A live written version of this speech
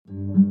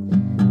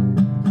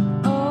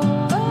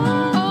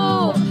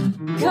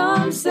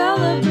Come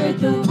celebrate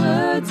the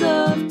words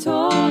of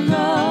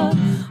Torah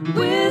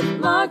with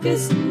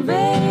Marcus and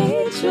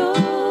Rachel,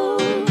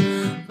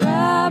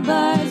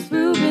 Rabbis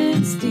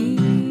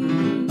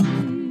Rubenstein.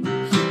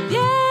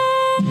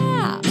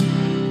 Yeah!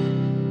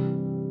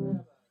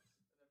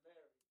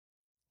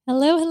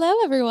 Hello,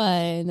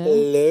 everyone.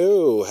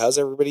 Hello. How's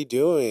everybody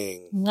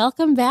doing?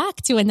 Welcome back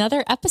to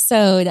another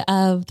episode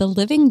of the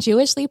Living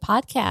Jewishly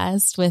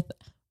podcast with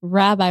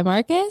Rabbi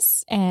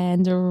Marcus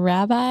and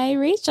Rabbi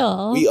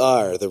Rachel. We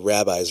are the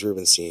Rabbis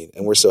Rubenstein,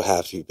 and we're so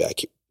happy to be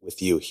back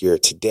with you here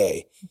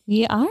today.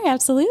 We are,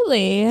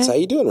 absolutely. So how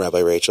you doing, Rabbi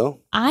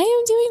Rachel? I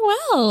am doing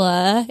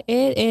well.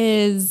 It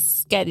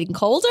is getting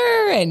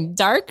colder and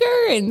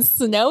darker and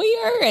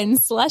snowier and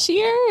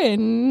slushier,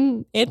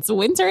 and it's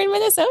winter in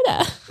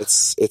Minnesota.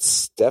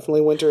 It's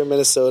definitely winter in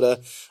Minnesota.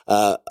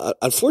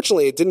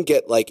 Unfortunately, it didn't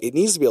get it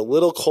needs to be a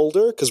little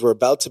colder because we're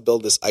about to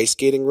build this ice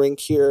skating rink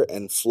here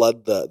and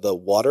flood the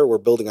water. We're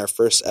building our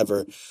first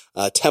ever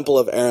Temple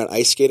of Aaron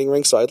ice skating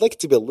rink. So I'd like it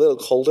to be a little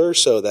colder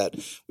so that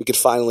we could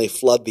finally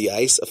flood the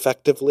ice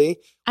effectively.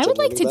 I would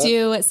like to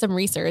do some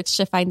research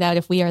to find out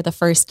if we are the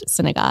first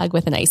synagogue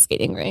with an ice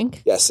skating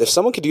rink. Yes, if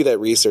someone could do that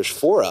research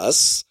for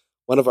us,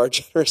 one of our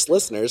generous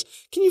listeners,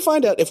 can you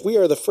find out if we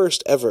are the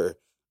first ever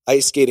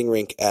ice skating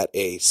rink at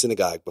a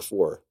synagogue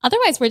before?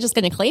 Otherwise, we're just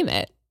going to claim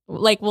it.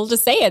 We'll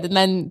just say it, and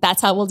then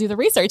that's how we'll do the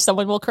research.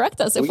 Someone will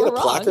correct us if we're wrong. We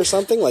get a plaque or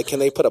something? Can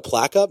they put a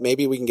plaque up?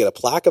 Maybe we can get a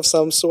plaque of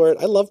some sort.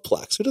 I love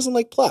plaques. Who doesn't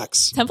like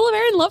plaques? Temple of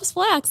Aaron loves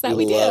plaques.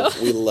 We do.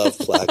 We love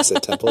plaques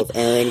at Temple of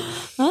Aaron.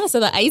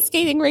 So the ice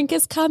skating rink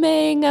is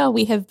coming.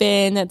 We have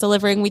been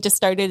delivering. We just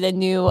started a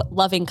new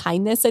loving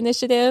kindness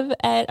initiative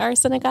at our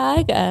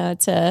synagogue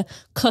to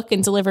cook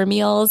and deliver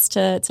meals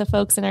to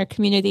folks in our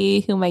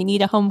community who might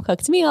need a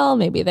home-cooked meal.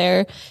 Maybe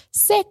they're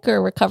sick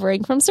or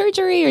recovering from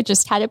surgery or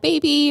just had a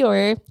baby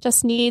or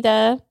just need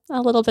a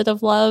little bit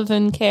of love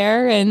and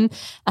care. And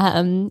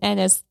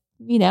as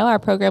you know, our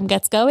program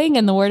gets going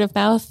and the word of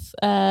mouth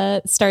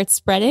starts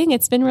spreading,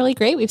 it's been really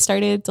great. We've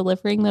started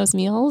delivering those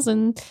meals,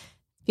 and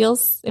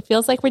it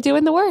feels like we're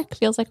doing the work.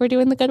 Feels like we're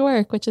doing the good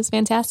work, which is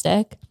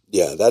fantastic.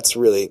 Yeah, that's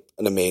really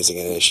an amazing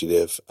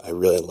initiative. I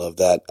really love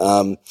that.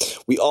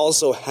 We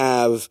also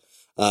have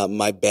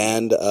my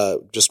band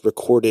just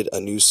recorded a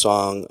new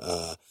song,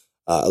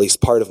 at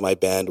least part of my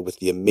band, with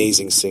the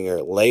amazing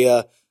singer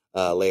Leah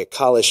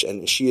Kalish,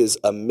 and she is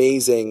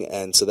amazing,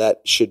 and so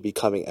that should be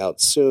coming out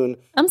soon.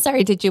 I'm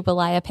sorry, did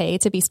Jubilee pay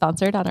to be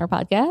sponsored on our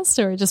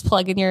podcast, or just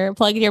plug in your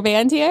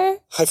band here?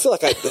 I feel like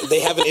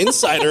they have an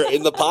insider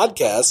in the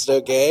podcast.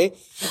 Okay,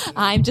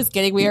 I'm just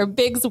kidding. We are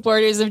big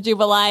supporters of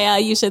Jubilee.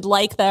 You should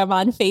like them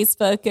on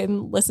Facebook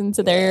and listen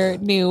to their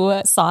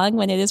new song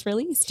when it is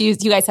released. Do you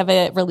guys have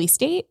a release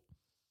date?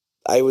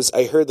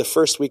 I heard the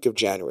first week of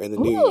January in the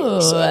new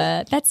year. So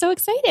that's so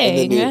exciting. In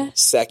the new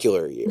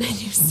secular year. The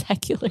new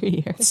secular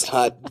year. It's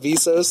not be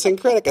so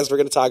syncretic, as we're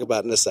going to talk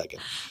about in a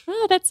second.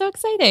 Oh, that's so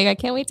exciting. I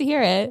can't wait to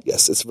hear it.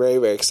 Yes, it's very,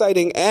 very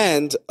exciting.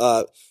 And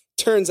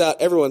turns out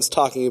everyone's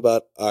talking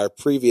about our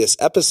previous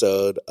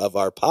episode of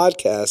our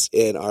podcast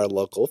in our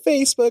local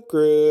Facebook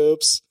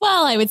groups.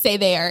 Well, I would say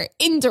they are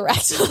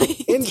indirectly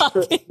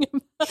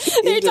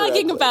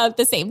talking about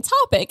the same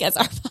topic as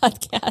our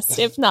podcast,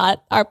 if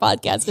not our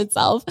podcast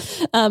itself.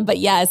 But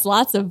yes,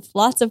 lots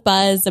of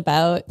buzz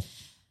about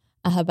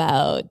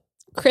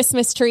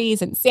Christmas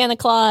trees and Santa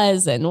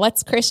Claus and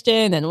what's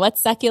Christian and what's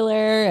secular,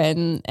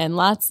 and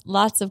lots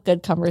of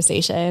good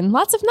conversation,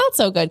 lots of not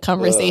so good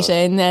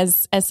conversation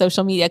as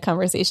social media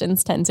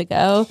conversations tend to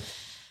go.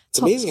 It's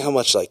amazing how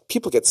much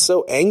people get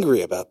so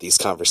angry about these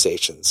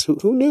conversations.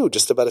 Who knew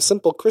just about a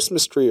simple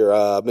Christmas tree or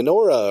a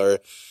menorah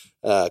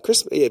or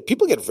Christmas?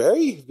 People get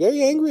very,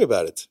 very angry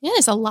about it. Yeah,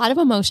 there's a lot of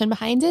emotion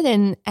behind it,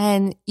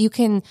 and you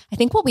can. I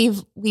think what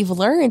we've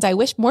learned, I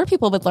wish more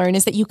people would learn,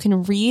 is that you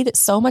can read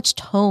so much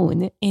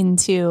tone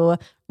into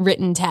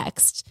written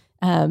text,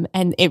 and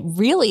it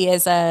really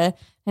is a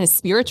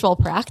spiritual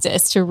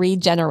practice to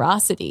read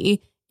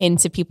generosity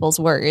into people's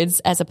words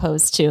as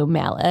opposed to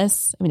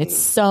malice. I mean, it's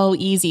so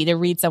easy to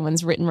read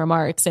someone's written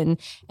remarks and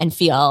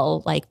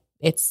feel like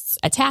it's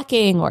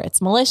attacking or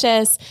it's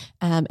malicious.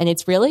 And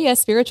it's really a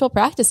spiritual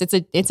practice.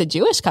 It's a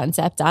Jewish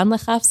concept, dan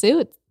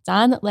lechaf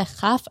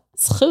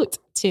zchut,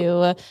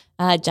 to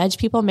judge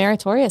people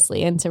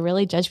meritoriously and to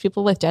really judge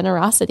people with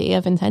generosity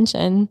of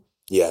intention.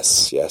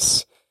 Yes,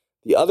 yes.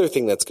 The other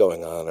thing that's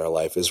going on in our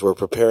life is we're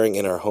preparing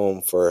in our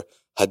home for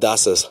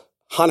Hadassah's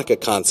Hanukkah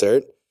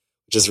concert,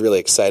 which is really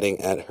exciting,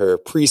 at her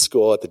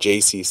preschool, at the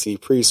JCC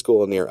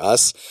preschool near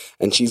us.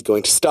 And she's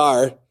going to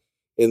star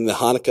in the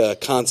Hanukkah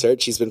concert.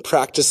 She's been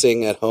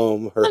practicing at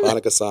home her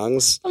Hanukkah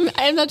songs.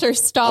 I'm not her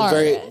star. I'm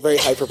very, very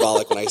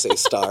hyperbolic when I say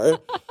star.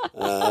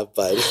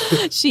 But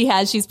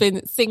she's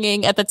been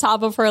singing at the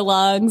top of her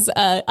lungs.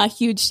 A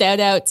huge shout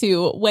out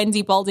to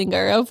Wendy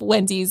Baldinger of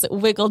Wendy's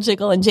Wiggle,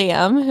 Jiggle, and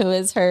Jam, who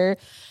is her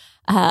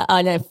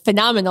on a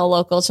phenomenal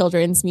local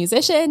children's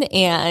musician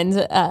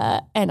and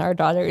our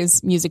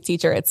daughter's music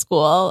teacher at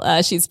school.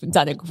 She's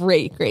done a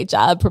great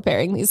job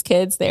preparing these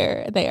kids.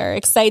 They are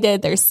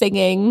excited. They're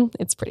singing.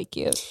 It's pretty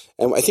cute.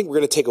 And I think we're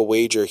going to take a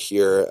wager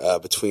here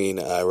between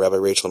Rabbi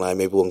Rachel and I.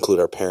 Maybe we'll include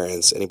our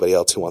parents. Anybody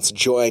else who wants to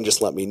join,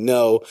 just let me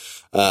know.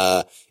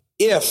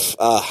 If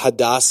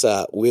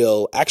Hadassah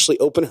will actually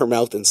open her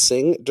mouth and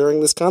sing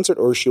during this concert,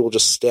 or she will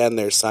just stand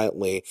there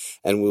silently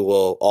and we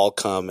will all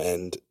come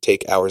and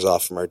take hours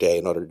off from our day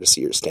in order to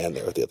see her stand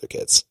there with the other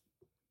kids.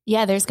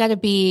 Yeah, there's got to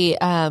be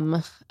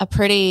a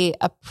pretty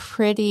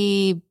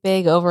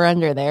big over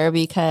under there,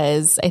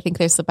 because I think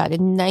there's about a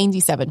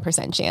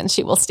 97% chance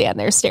she will stand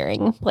there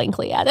staring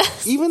blankly at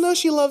us. Even though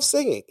she loves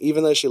singing.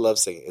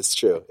 It's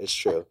true.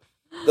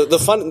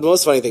 The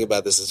most funny thing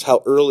about this is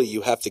how early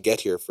you have to get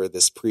here for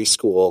this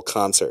preschool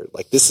concert.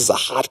 Like, this is a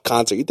hot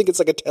concert. You think it's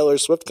like a Taylor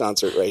Swift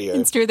concert right here.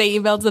 It's true. They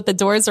emailed that the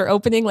doors are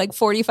opening like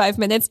 45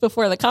 minutes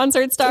before the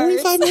concert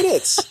starts. 45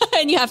 minutes.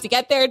 And you have to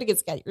get there to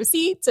get your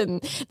seats.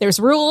 And there's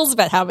rules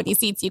about how many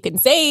seats you can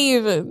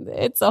save. And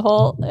it's a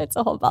whole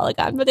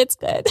balagan, but it's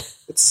good.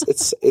 It's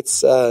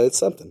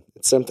something.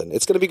 It's something.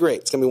 It's going to be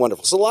great. It's going to be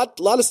wonderful. So a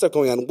lot of stuff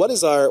going on. What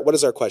is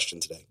our question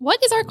today?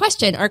 What is our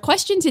question? Our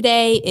question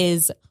today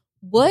is,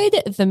 would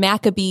the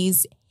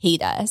Maccabees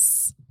hate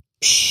us?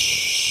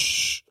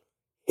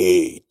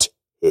 Hate.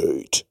 I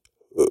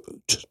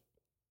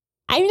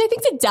mean, I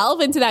think to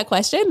delve into that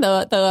question,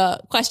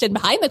 the question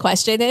behind the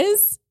question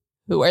is,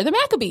 who are the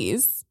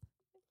Maccabees?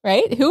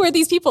 Right? Who are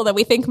these people that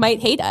we think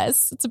might hate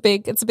us? It's a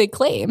big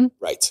claim.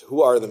 Right.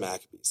 Who are the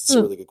Maccabees? It's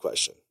a really good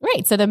question.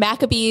 Right. So the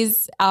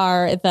Maccabees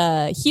are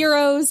the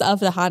heroes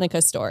of the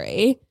Hanukkah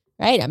story.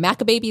 Right, a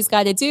Maccabees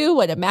got to do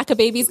what a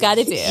Maccabees got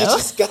to do. You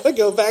just got to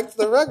go back to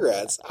the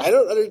Rugrats. I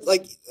don't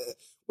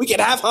we can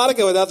have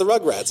Hanukkah without the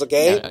Rugrats,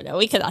 okay? No,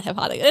 we cannot have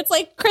Hanukkah. It's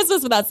like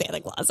Christmas without Santa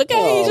Claus,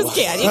 okay? You just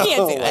can't. You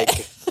can't do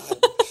it.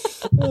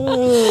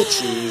 Oh,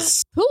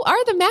 jeez. Who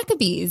are the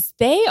Maccabees?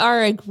 They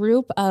are a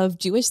group of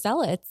Jewish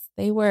zealots.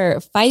 They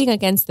were fighting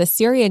against the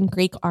Syrian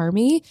Greek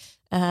army.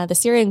 The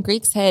Syrian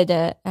Greeks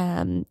had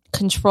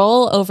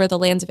control over the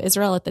land of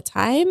Israel at the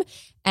time,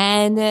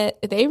 and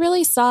they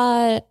really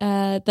saw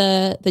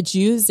the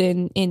Jews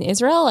in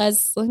Israel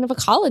as kind of a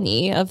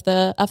colony of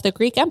the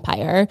Greek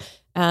Empire,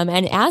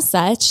 and as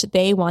such,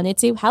 they wanted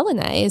to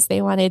Hellenize.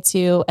 They wanted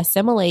to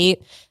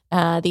assimilate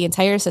the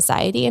entire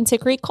society into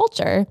Greek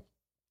culture.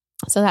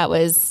 So that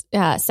was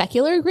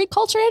secular Greek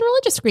culture and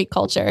religious Greek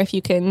culture, if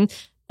you can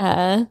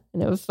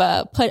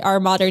put our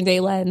modern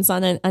day lens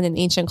on an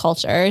ancient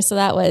culture. So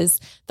that was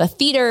the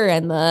theater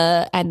and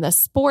the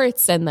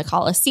sports and the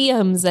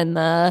Colosseums and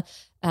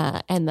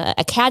the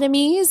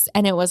academies,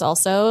 and it was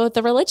also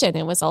the religion.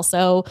 It was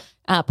also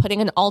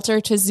putting an altar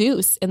to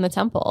Zeus in the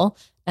temple.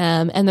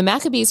 And the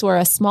Maccabees were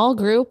a small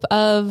group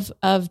of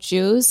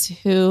Jews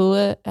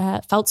who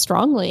felt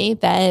strongly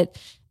that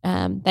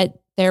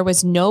there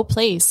was no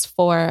place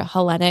for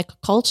Hellenic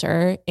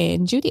culture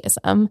in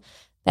Judaism.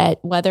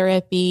 That whether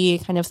it be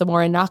kind of the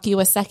more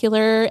innocuous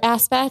secular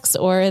aspects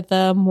or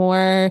the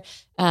more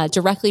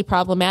directly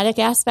problematic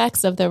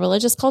aspects of the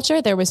religious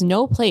culture, there was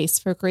no place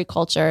for Greek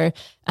culture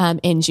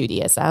in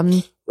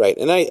Judaism. Right.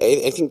 And I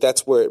think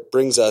that's where it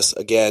brings us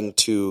again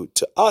to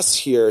us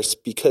here,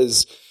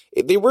 because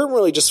they weren't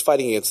really just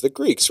fighting against the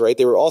Greeks, right?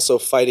 They were also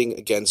fighting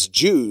against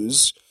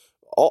Jews,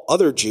 all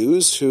other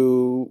Jews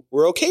who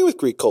were okay with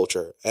Greek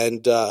culture,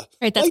 and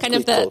right. That's kind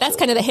of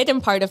the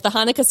hidden part of the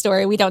Hanukkah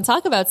story we don't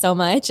talk about so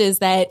much. Is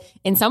that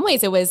in some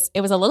ways it was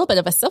a little bit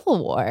of a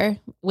civil war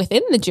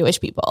within the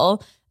Jewish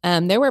people.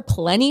 There were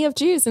plenty of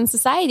Jews in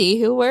society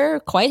who were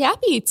quite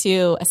happy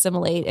to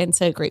assimilate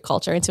into Greek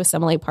culture and to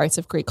assimilate parts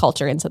of Greek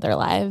culture into their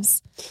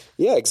lives.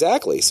 Yeah,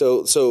 exactly.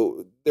 So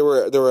there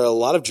were a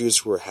lot of Jews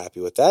who were happy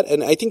with that,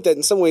 and I think that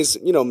in some ways,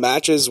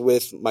 matches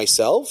with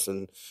myself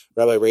and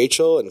Rabbi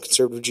Rachel and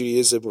conservative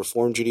Judaism,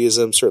 Reform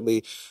Judaism,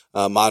 certainly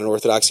modern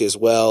Orthodoxy as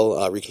well,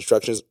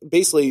 Reconstructionism,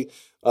 basically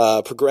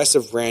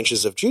progressive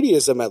branches of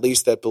Judaism, at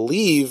least, that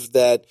believe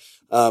that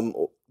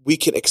we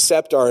can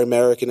accept our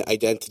American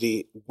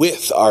identity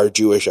with our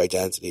Jewish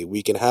identity.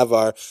 We can have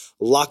our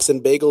lox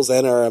and bagels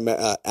and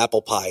our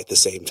apple pie at the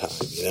same time,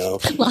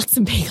 Lox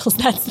and bagels,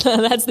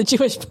 that's the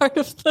Jewish part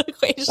of the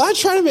equation. I'm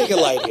trying to make it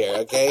light here,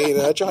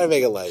 okay? I'm trying to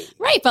make it light.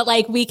 Right, but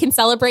we can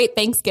celebrate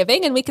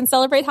Thanksgiving and we can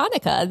celebrate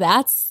Hanukkah.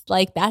 That's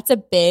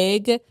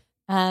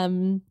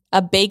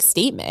a big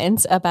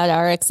statement about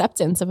our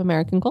acceptance of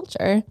American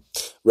culture.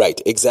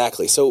 Right,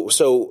 exactly. So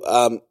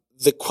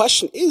the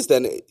question is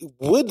then,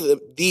 would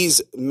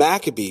these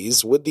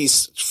Maccabees, would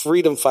these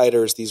freedom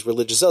fighters, these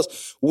religious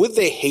zealots, would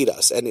they hate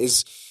us? And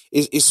if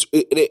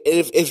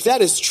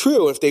that is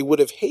true, if they would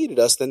have hated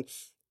us, then,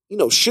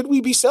 should we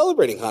be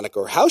celebrating Hanukkah,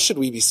 or how should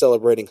we be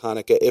celebrating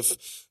Hanukkah if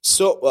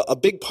a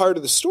big part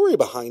of the story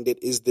behind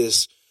it is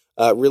this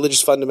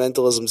religious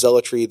fundamentalism,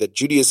 zealotry, that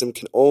Judaism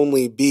can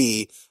only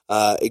be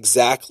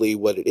exactly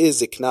what it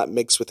is. It cannot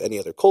mix with any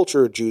other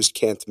culture. Jews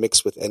can't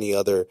mix with any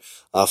other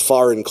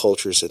foreign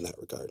cultures in that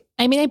regard.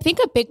 I mean, I think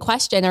a big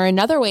question, or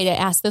another way to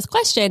ask this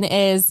question,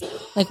 is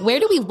like, where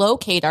do we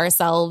locate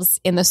ourselves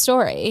in the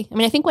story? I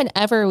mean, I think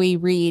whenever we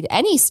read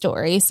any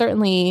story,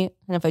 certainly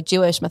kind of a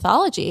Jewish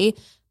mythology,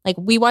 like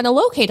we want to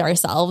locate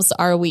ourselves.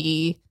 Are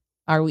we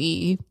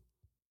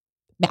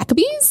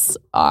Maccabees?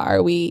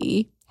 Are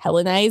we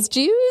Hellenized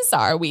Jews?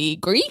 Are we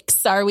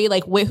Greeks? Are we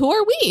like, who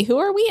are we? Who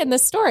are we in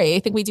this story? I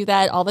think we do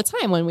that all the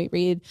time when we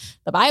read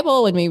the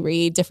Bible, when we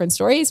read different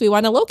stories. We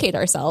want to locate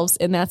ourselves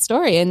in that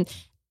story. And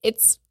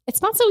it's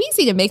not so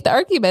easy to make the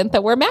argument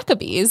that we're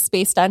Maccabees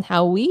based on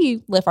how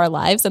we live our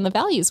lives and the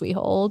values we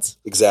hold.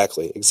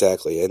 Exactly.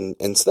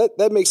 And so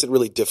that makes it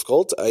really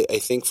difficult, I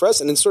think, for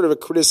us. And it's sort of a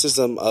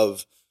criticism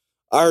of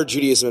our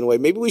Judaism in a way.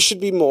 Maybe we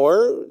should be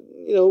more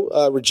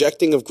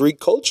rejecting of Greek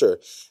culture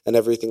and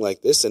everything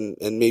like this. And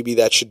maybe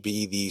that should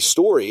be the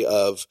story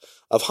of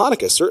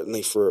Hanukkah.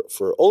 Certainly for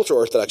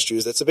ultra-Orthodox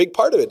Jews, that's a big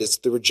part of it. It's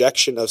the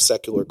rejection of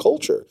secular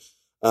culture,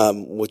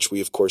 which we,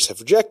 of course, have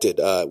rejected.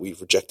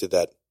 We've rejected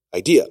that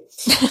idea.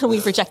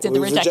 We've rejected the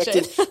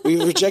rejection.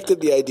 We've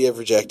rejected the idea of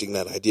rejecting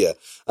that idea.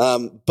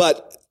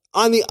 But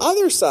on the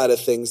other side of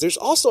things, there's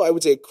also, I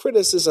would say, a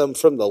criticism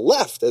from the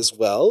left as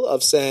well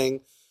of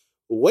saying,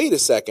 wait a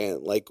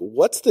second, like,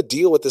 what's the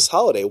deal with this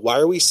holiday? Why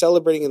are we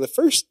celebrating in the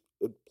first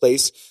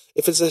place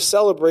if it's a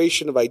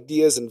celebration of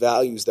ideas and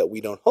values that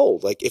we don't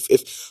hold? Like, if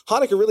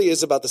Hanukkah really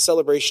is about the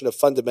celebration of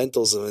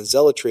fundamentalism and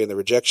zealotry and the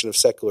rejection of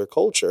secular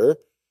culture,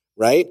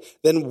 right,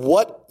 then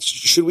what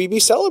should we be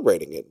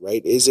celebrating it,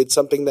 right? Is it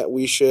something that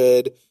we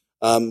should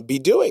be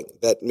doing,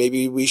 that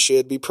maybe we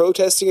should be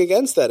protesting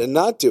against that and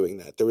not doing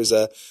that? There was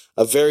a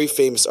very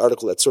famous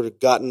article that sort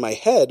of got in my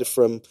head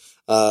from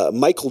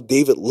Michael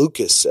David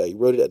Lucas. He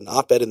wrote an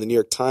op-ed in the New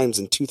York Times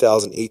in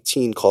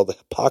 2018 called "The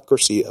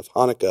Hypocrisy of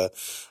Hanukkah,"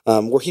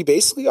 where he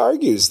basically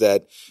argues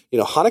that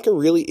Hanukkah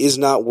really is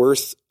not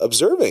worth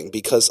observing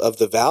because of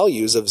the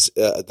values of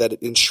that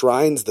it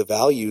enshrines the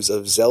values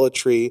of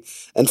zealotry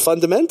and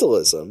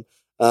fundamentalism.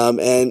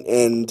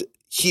 And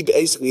he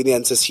basically in the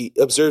end says he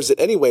observes it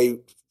anyway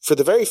for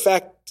the very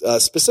fact,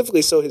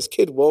 specifically so his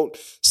kid won't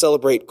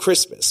celebrate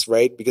Christmas,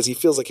 right? Because he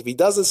feels like if he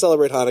doesn't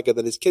celebrate Hanukkah,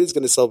 then his kid is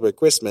going to celebrate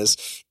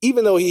Christmas,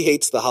 even though he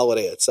hates the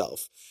holiday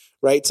itself,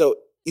 right? So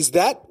is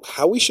that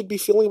how we should be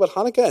feeling about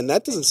Hanukkah? And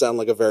that doesn't sound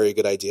like a very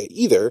good idea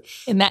either.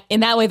 In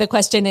that way, the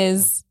question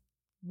is,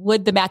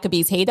 would the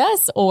Maccabees hate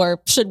us,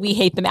 or should we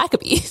hate the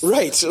Maccabees?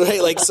 Right.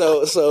 Like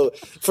so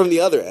from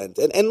the other end,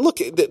 and look,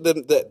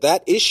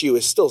 that issue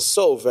is still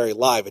so very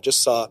live. I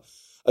just saw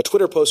a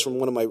Twitter post from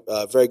one of my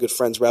very good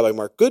friends, Rabbi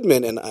Mark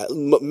Goodman, and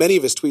many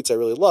of his tweets I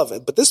really love.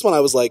 But this one I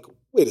was like,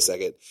 wait a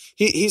second.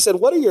 He said,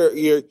 "What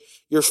are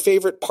your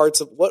favorite parts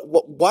of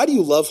why do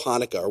you love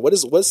Hanukkah? Or what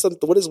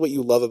is what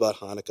you love about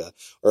Hanukkah?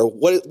 Or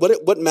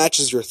what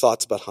matches your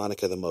thoughts about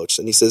Hanukkah the most?"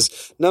 And he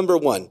says, number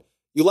one,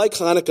 you like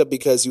Hanukkah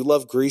because you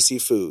love greasy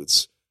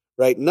foods,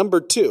 right? Number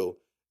two,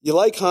 you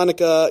like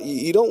Hanukkah.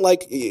 You don't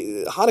like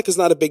Hanukkah's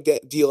not a big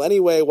deal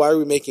anyway. Why are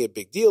we making a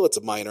big deal? It's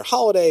a minor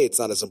holiday. It's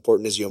not as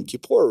important as Yom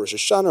Kippur or Rosh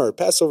Hashanah or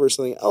Passover or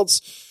something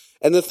else.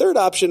 And the third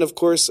option, of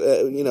course,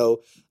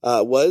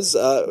 was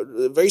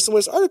very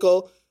similar to this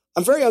article.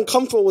 I'm very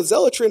uncomfortable with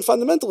zealotry and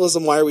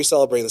fundamentalism. Why are we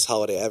celebrating this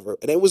holiday ever?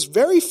 And it was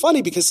very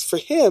funny because for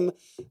him,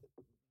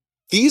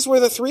 these were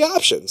the three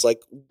options.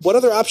 Like, what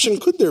other option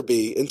could there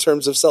be in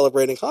terms of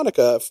celebrating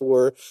Hanukkah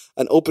for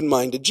an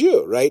open-minded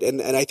Jew, right?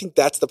 And I think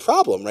that's the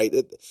problem, right?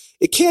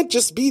 It can't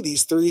just be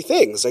these three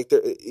things. Like,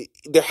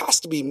 there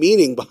has to be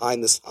meaning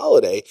behind this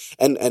holiday.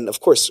 And of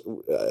course,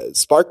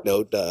 Spark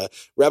Note,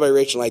 Rabbi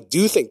Rachel and I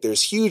do think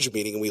there's huge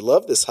meaning, and we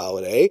love this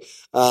holiday.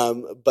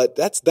 But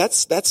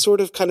that's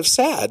sort of kind of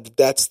sad.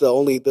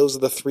 Those are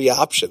the three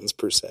options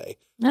per se.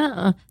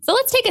 So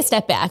let's take a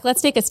step back.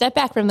 Let's take a step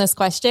back from this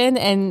question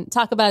and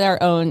talk about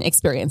our own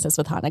experiences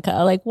with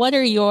Hanukkah. Like, what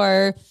are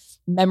your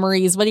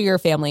memories? What are your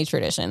family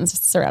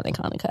traditions surrounding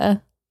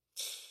Hanukkah?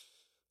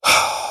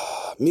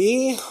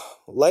 Me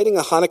lighting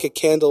a Hanukkah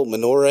candle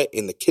menorah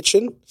in the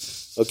kitchen.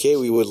 Okay,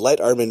 we would light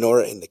our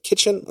menorah in the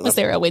kitchen. Was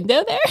there a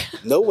window there?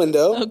 No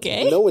window.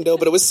 Okay. No window,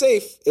 but it was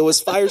safe. It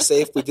was fire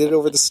safe. We did it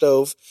over the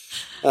stove.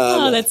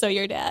 That's so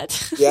your dad.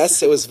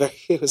 Yes, it was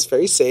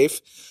very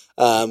safe.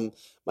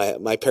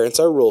 My parents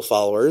are rule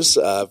followers,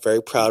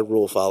 very proud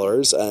rule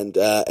followers, and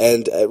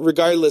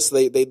regardless,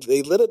 they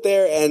lit it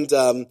there,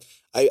 and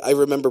I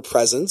remember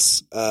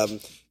presents.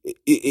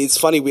 It's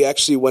funny, we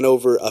actually went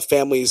over a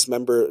family's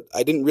member.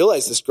 I didn't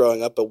realize this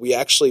growing up, but we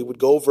actually would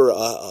go over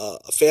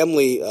a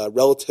family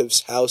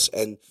relative's house,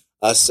 and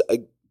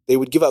they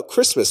would give out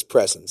Christmas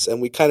presents,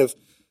 and we kind of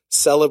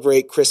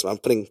celebrate Christmas. I'm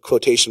putting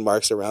quotation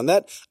marks around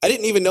that. I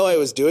didn't even know I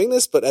was doing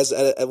this, but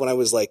when I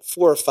was like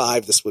 4 or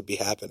 5, this would be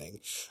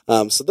happening.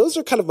 So those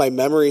are kind of my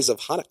memories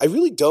of Hanukkah. I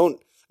really don't.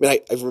 I mean,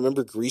 I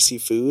remember greasy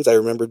foods. I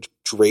remember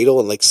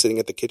dreidel and like sitting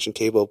at the kitchen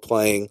table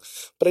playing,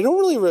 but I don't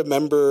really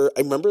remember.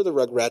 I remember the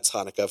Rugrats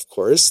Hanukkah, of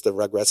course, the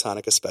Rugrats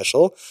Hanukkah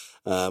special,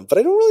 but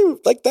I don't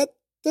really like that.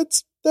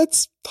 That's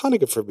that's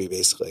Hanukkah for me,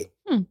 basically.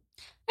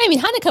 I mean,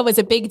 Hanukkah was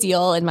a big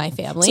deal in my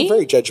family. It's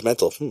very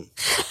judgmental.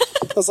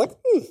 I was like,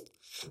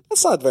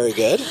 that's not very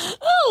good.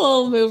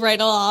 Oh, we'll move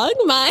right along.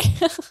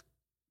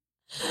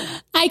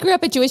 I grew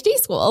up at Jewish day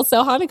school,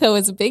 so Hanukkah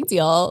was a big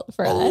deal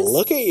for us.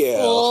 Look at you.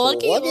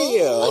 Look at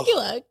you.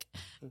 Look.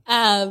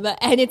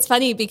 And it's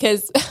funny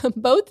because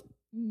both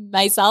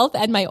myself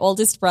and my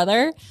oldest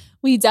brother,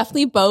 we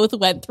definitely both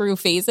went through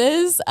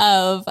phases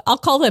of, I'll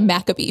call them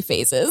Maccabee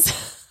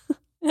phases.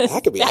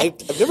 Maccabee?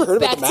 I've never heard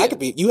about the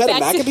Maccabee. You had a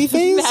Maccabee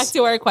phase? Back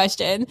to our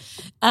question.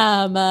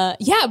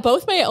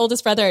 Both my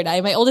oldest brother and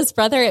I. My oldest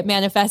brother, it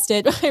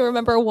manifested. I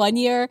remember one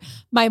year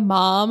my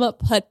mom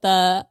put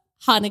the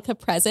Hanukkah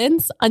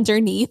presents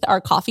underneath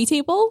our coffee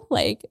table,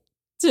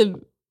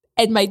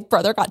 and my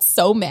brother got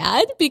so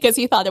mad because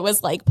he thought it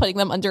was like putting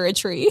them under a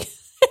tree.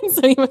 And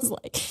so he was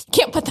like, you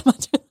can't put them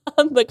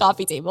under the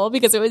coffee table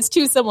because it was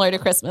too similar to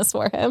Christmas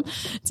for him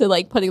to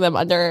like putting them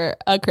under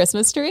a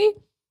Christmas tree.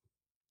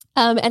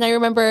 And I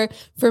remember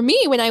for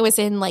me, when I was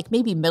in like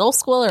maybe middle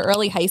school or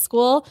early high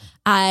school,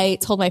 I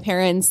told my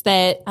parents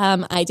that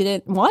I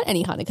didn't want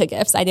any Hanukkah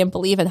gifts. I didn't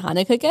believe in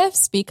Hanukkah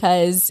gifts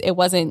because it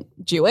wasn't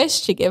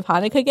Jewish to give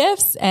Hanukkah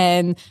gifts.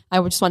 And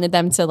I just wanted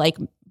them to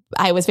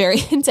I was very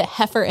into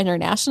Heifer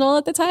International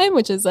at the time,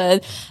 which is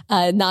a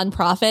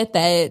nonprofit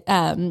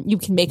that you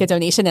can make a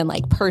donation and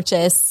like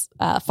purchase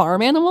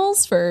farm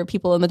animals for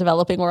people in the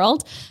developing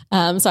world.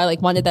 So I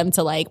wanted them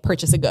to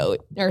purchase a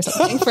goat or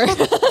something for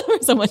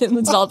someone in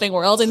the developing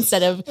world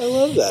instead of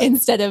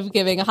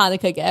giving a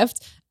Hanukkah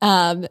gift.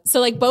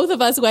 So both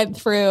of us went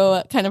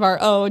through kind of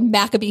our own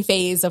Maccabee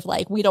phase of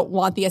we don't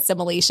want the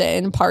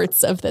assimilation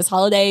parts of this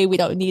holiday. We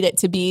don't need it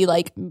to be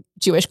like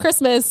Jewish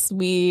Christmas.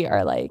 We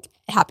are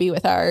happy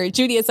with our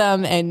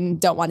Judaism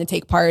and don't want to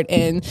take part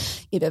in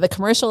either the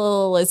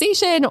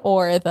commercialization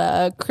or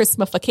the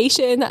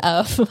Christmification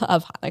of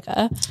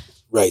Hanukkah.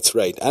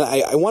 Right. And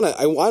I want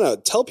to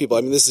tell people,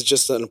 I mean, this is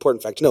just an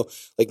important fact to know,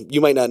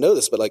 you might not know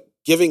this, but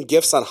giving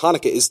gifts on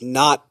Hanukkah is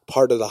not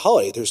part of the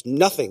holiday. There's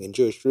nothing in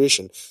Jewish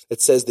tradition that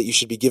says that you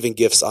should be giving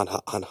gifts on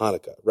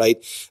Hanukkah, right?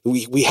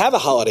 We have a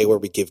holiday where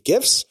we give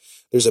gifts.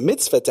 There's a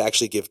mitzvah to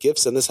actually give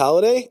gifts in this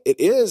holiday. It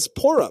is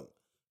Purim.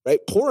 Right?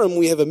 Purim,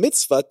 we have a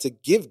mitzvah to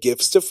give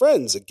gifts to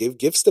friends and give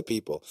gifts to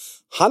people.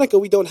 Hanukkah,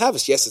 we don't have.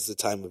 Yes, it's a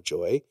time of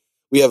joy.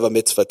 We have a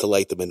mitzvah to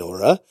light the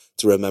menorah,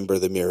 to remember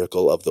the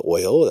miracle of the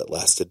oil that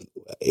lasted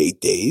 8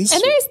 days. And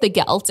there's the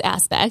gelt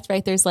aspect,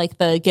 right? There's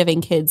the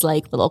giving kids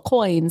little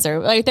coins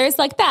or there's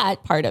that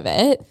part of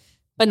it,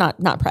 but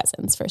not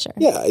presents for sure.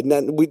 Yeah, I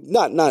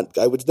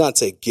would not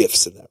say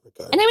gifts in that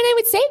regard. And I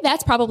would say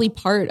that's probably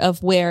part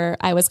of where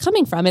I was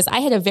coming from is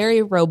I had a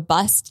very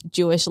robust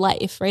Jewish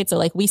life, right?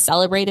 So we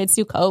celebrated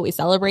Sukkot, we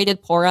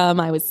celebrated Purim.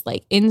 I was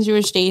in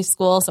Jewish day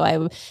school, so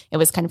it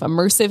was kind of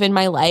immersive in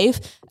my life.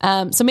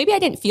 So maybe I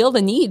didn't feel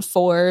the need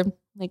for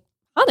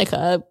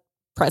Hanukkah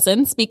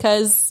presents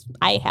because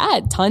I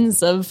had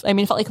tons of,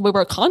 it felt like we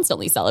were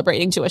constantly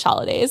celebrating Jewish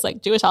holidays,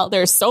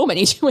 there's so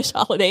many Jewish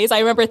holidays. I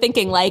remember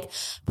thinking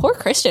poor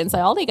Christians,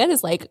 all they get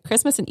is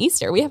Christmas and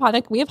Easter. We have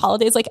Hanukkah, we have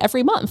holidays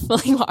every month,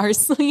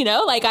 ours,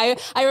 I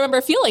remember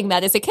feeling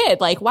that as a kid,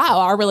 wow,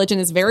 our religion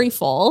is very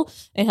full.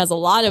 It has a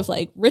lot of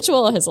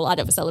ritual, it has a lot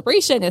of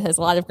celebration, it has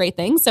a lot of great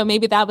things. So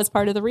maybe that was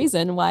part of the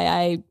reason why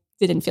I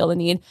didn't feel the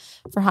need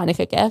for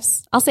Hanukkah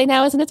gifts. I'll say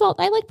now as an adult,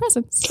 I like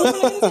presents. What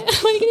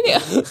are you going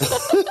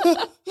to do?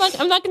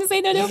 I'm not going to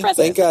say no to a present.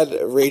 Thank God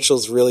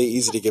Rachel's really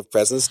easy to give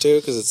presents to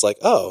because it's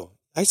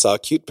I saw a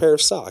cute pair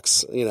of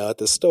socks, at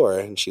the store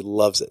and she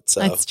loves it. So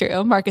that's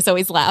true. Marcus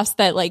always laughs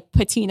that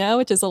Patina,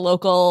 which is a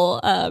local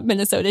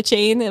Minnesota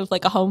chain of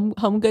a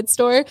home goods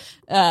store,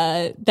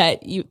 that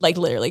you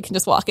literally can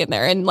just walk in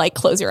there and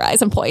close your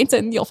eyes and point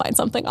and you'll find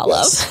something I'll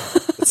love.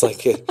 It's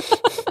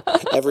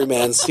every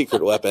man's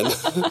secret weapon.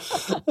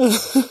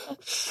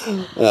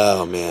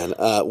 Oh man.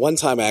 One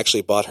time I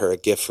actually bought her a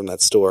gift from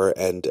that store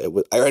and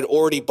I had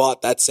already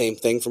bought that same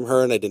thing from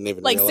her and I didn't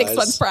even realize. 6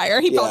 months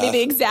prior, he bought me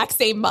the exact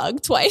same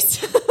mug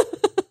twice.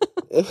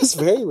 It was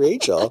very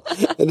Rachel.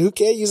 And who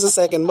can't use a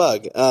second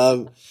mug?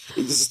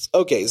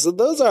 Okay, so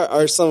those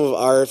are some of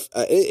our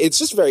it's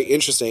just very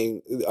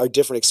interesting, our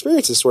different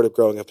experiences sort of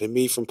growing up, and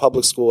me from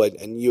public school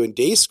and you in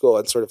day school,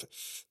 and sort of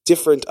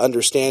different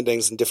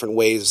understandings and different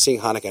ways of seeing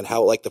Hanukkah and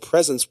how the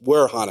presents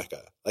were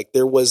Hanukkah.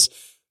 There was,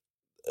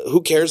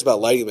 who cares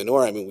about lighting the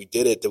menorah? We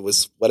did it. It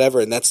was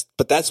whatever.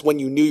 But that's when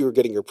you knew you were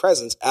getting your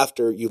presents.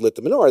 After you lit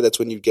the menorah, that's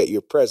when you get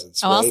your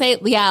presents. Oh, right? I'll say,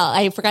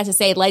 I forgot to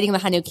say, lighting the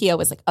Hanukkah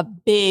was a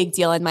big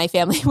deal in my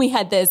family. We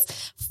had this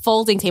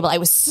folding table. I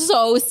was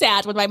so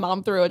sad when my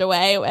mom threw it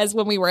away as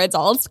when we were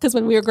adults, because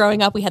when we were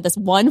growing up, we had this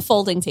one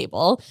folding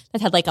table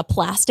that had a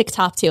plastic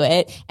top to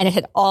it, and it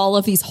had all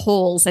of these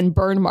holes and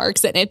burn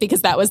marks in it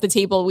because that was the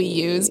table we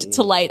used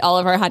to light all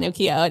of our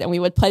Hanukkah, and we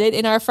would put it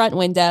in our front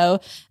window,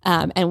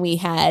 and we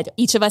had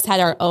each each of us had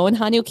our own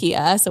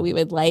Chanukah. So we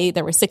would light,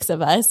 there were 6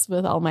 of us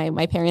with all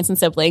my parents and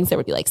siblings. There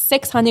would be like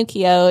 6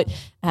 Chanukah.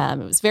 It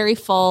was very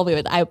full.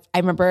 I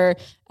remember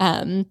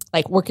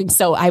like working.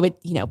 So I would,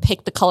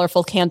 pick the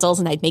colorful candles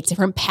and I'd make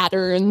different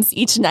patterns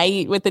each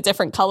night with the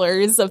different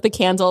colors of the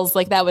candles.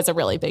 Like that was a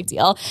really big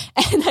deal.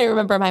 And I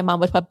remember my mom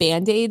would put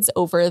Band-Aids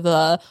over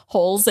the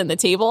holes in the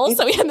table.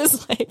 So we had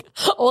this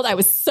I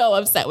was so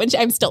upset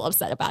I'm still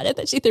upset about it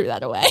that she threw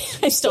that away.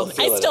 I still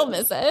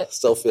miss it.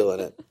 Still feeling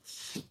it.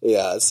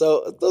 Yeah.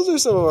 So those are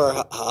some of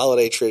our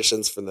holiday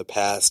traditions from the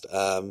past.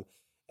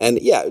 And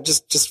yeah,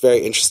 just very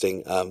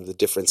interesting, the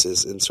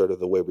differences in sort of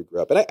the way we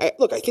grew up. And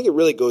I think it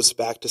really goes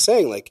back to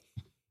saying like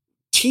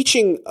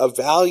teaching a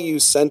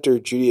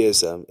value-centered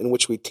Judaism in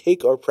which we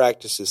take our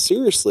practices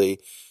seriously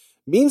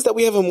means that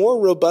we have a more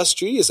robust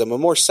Judaism, a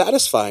more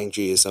satisfying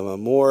Judaism, a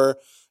more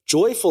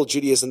joyful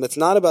Judaism that's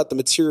not about the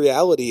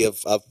materiality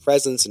of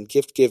presents and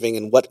gift giving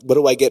and what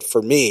do I get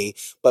for me,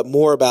 but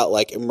more about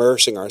like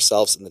immersing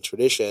ourselves in the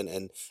tradition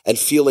and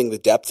feeling the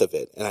depth of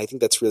it. And I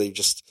think that's really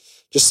just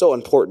so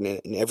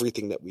important in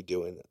everything that we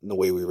do and in the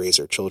way we raise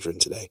our children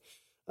today.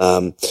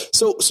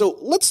 So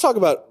let's talk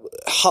about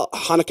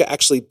Hanukkah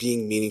actually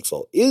being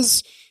meaningful.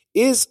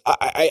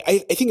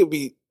 I think it would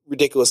be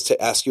ridiculous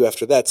to ask you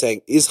after that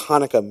saying, is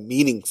Hanukkah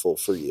meaningful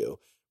for you?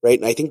 Right.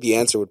 And I think the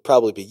answer would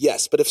probably be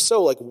yes. But if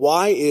so, like,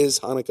 why is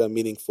Hanukkah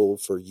meaningful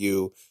for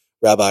you,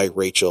 Rabbi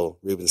Rachel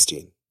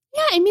Rubenstein?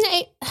 Yeah, I mean,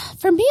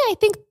 for me, I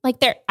think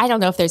like I don't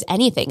know if there's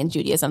anything in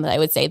Judaism that I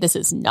would say this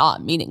is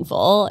not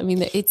meaningful. I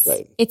mean, it's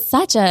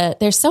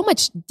there's so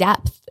much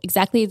depth,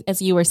 exactly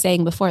as you were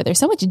saying before, there's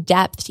so much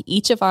depth to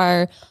each of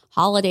our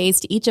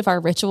holidays, to each of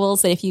our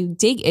rituals that if you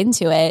dig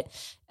into it,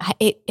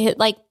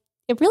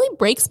 it really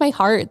breaks my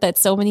heart that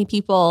so many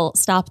people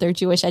stop their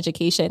Jewish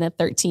education at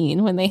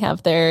 13 when they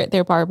have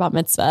their bar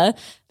mitzvah,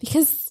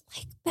 because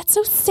like that's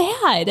so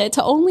sad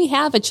to only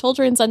have a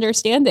children's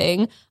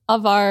understanding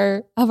of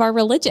our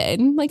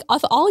religion. Like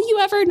all you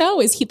ever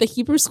know is the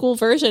Hebrew school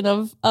version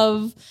of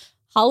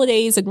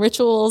holidays and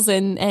rituals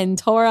and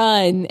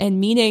Torah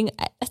and meaning.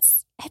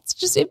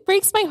 It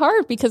breaks my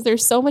heart because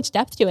there's so much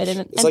depth to it.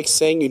 It's like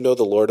saying you know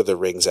the Lord of the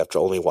Rings after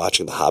only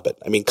watching The Hobbit.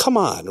 I mean, come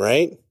on,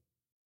 right? Do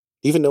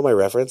you even know my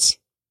reference?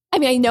 I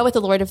mean, I know what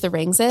the Lord of the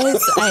Rings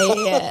is.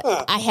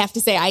 I have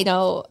to say, I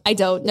don't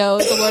know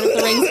the Lord of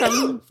the Rings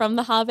from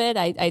The Hobbit.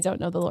 I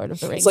don't know the Lord of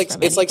the Rings.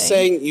 It's like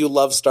saying you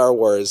love Star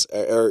Wars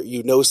or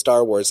you know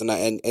Star Wars and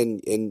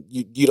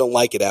you don't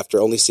like it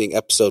after only seeing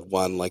episode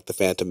 1, like The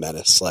Phantom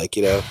Menace,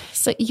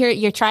 So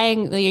you're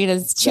trying,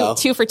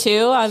 two for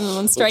two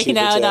on striking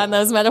out on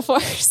those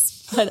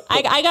metaphors. But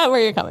I got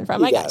where you're coming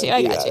from. I got you.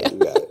 You got it.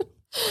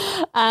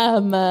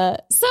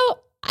 So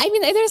I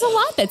mean, there's a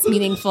lot that's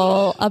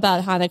meaningful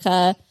about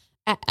Hanukkah.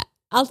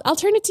 I'll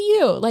turn it to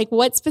you. Like,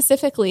 what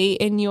specifically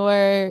in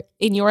your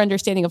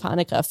understanding of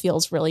Hanukkah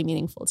feels really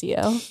meaningful to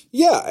you?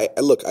 Yeah,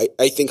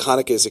 I think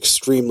Hanukkah is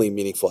extremely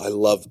meaningful. I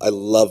love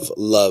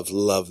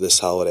this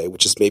holiday,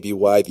 which is maybe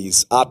why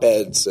these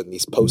op-eds and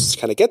these posts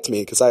kind of get to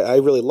me, because I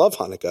really love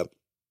Hanukkah.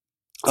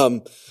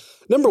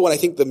 Number one, I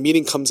think the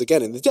meaning comes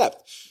again in the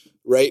depth,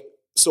 right?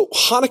 So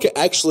Hanukkah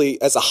actually,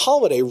 as a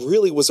holiday,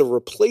 really was a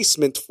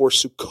replacement for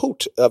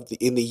Sukkot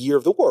in the year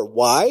of the war.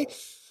 Why?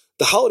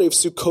 The holiday of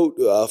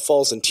Sukkot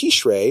falls in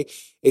Tishrei.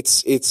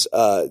 It's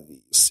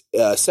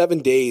 7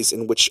 days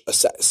in which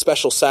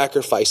special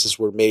sacrifices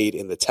were made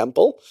in the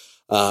temple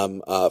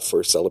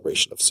for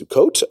celebration of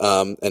Sukkot,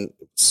 and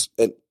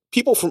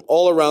people from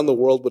all around the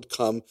world would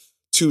come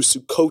to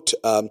Sukkot,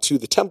 to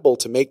the temple,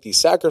 to make these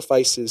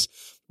sacrifices.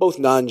 Both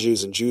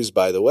non-Jews and Jews,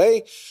 by the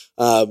way.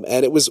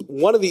 And it was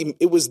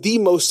the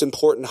most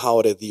important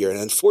holiday of the year. And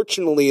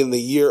unfortunately, in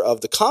the year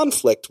of the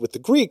conflict with the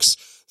Greeks,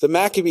 the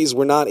Maccabees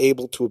were not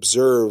able to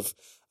observe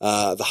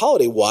the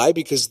holiday. Why?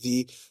 Because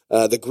the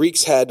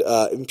Greeks had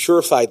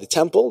impurified the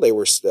temple. They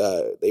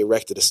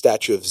erected a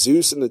statue of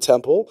Zeus in the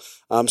temple,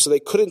 so they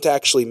couldn't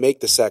actually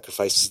make the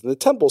sacrifices in the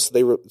temple.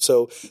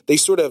 So they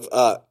sort of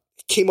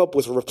came up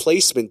with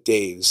replacement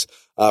days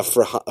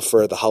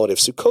for the holiday of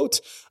Sukkot,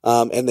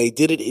 and they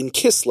did it in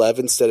Kislev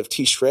instead of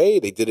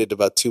Tishrei. They did it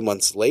about 2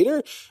 months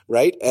later,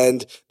 right?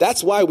 And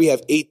that's why we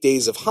have 8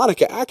 days of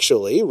Hanukkah,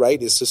 actually,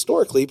 right? Is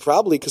historically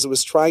probably because it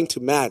was trying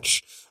to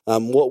match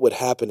what would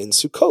happen in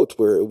Sukkot,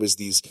 where it was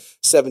these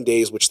 7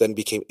 days, which then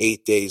became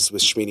 8 days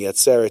with Shmini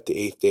Atzeret, the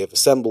 8th day of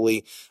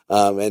assembly,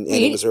 and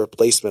it was a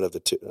replacement of the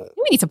two.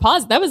 We need to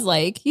pause. That was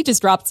like, you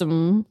just dropped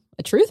a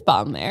truth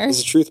bomb there.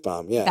 It's a truth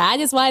bomb, yeah. That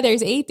is why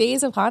there's 8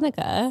 days of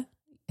Hanukkah.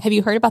 Have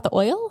you heard about the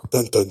oil?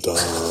 Dun, dun, dun.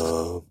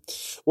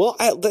 Well,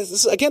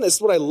 this is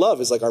what I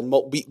love is like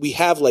we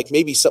have like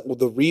maybe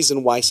the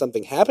reason why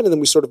something happened, and then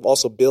we sort of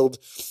also build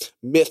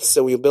myths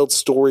and we build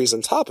stories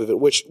on top of it,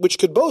 which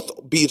could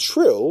both be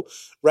true,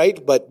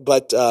 right? But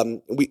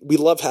we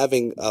love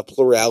having a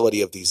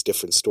plurality of these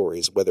different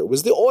stories, whether it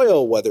was the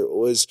oil, whether it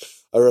was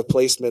a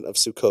replacement of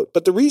Sukkot.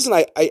 But the reason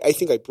I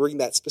think I bring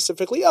that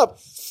specifically up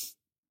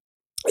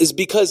is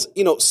because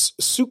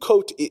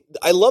Sukkot.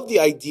 I love the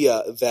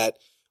idea that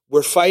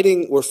we're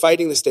fighting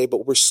this day,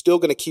 but we're still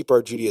going to keep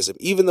our Judaism.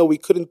 Even though we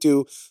couldn't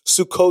do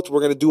Sukkot,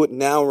 we're going to do it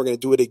now, and we're going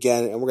to do it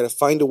again, and we're going to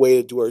find a way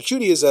to do our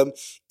Judaism,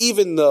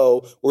 even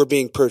though we're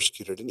being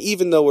persecuted, and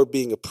even though we're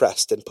being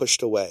oppressed and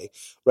pushed away,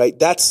 right?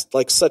 That's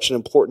like such an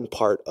important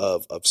part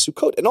of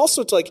Sukkot. And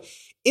also to like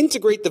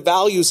integrate the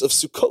values of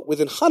Sukkot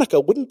within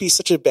Hanukkah wouldn't be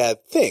such a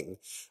bad thing,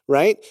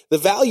 right? The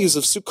values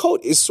of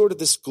Sukkot is sort of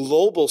this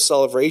global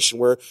celebration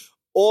where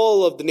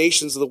all of the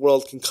nations of the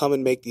world can come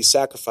and make these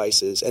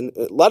sacrifices. And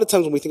a lot of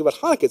times when we think about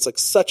Hanukkah, it's like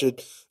such a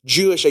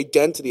Jewish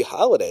identity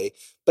holiday.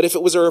 But if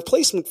it was a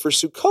replacement for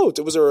Sukkot,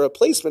 it was a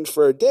replacement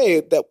for a day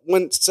that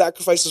when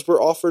sacrifices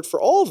were offered for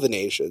all of the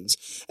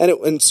nations. And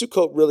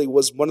Sukkot really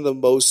was one of the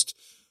most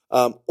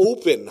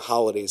open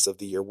holidays of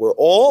the year where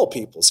all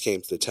peoples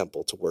came to the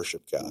temple to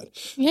worship God.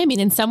 Yeah, I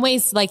mean, in some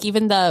ways, like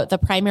even the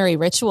primary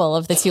ritual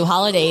of the two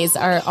holidays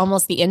are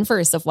almost the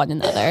inverse of one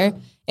another.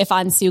 If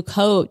on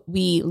Sukkot,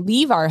 we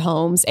leave our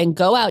homes and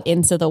go out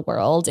into the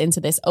world,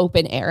 into this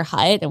open air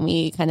hut, and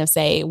we kind of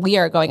say, we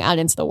are going out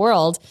into the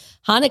world,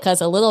 Hanukkah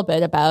is a little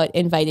bit about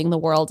inviting the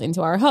world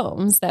into our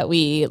homes, that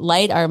we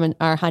light our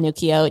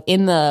Hanukkah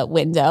in the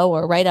window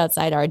or right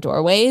outside our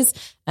doorways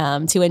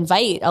to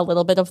invite a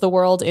little bit of the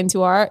world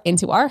into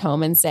our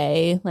home and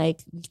say, like,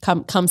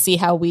 come see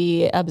how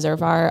we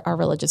observe our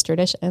religious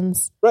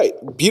traditions. Right.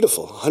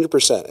 Beautiful.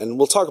 100%. And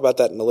we'll talk about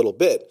that in a little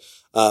bit.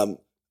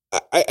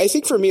 I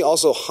think for me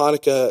also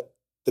Hanukkah,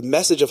 the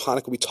message of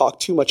Hanukkah, we talk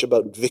too much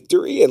about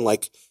victory and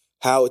like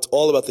how it's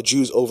all about the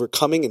Jews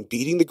overcoming and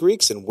beating the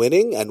Greeks and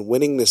winning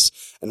this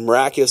and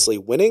miraculously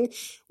winning.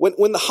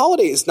 When the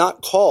holiday is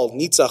not called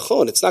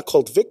nitzachon, it's not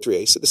called victory.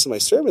 I said this in my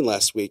sermon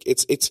last week.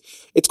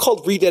 It's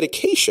called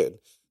rededication.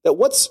 That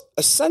what's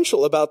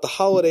essential about the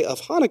holiday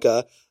of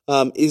Hanukkah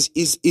is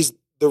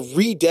the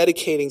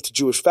rededicating to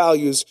Jewish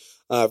values,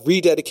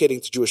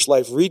 rededicating to Jewish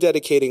life,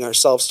 rededicating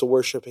ourselves to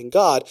worshiping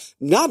God,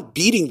 not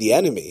beating the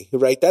enemy,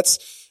 right?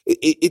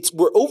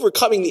 We're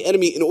overcoming the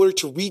enemy in order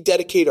to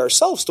rededicate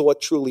ourselves to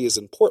what truly is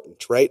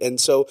important, right? And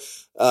so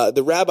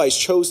the rabbis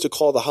chose to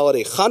call the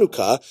holiday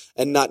Chanukah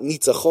and not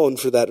Nitzachon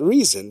for that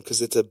reason,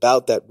 because it's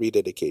about that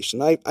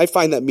rededication. I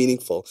find that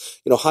meaningful.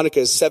 You know, Hanukkah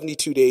is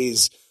 72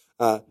 days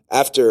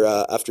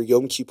after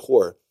Yom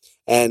Kippur.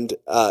 And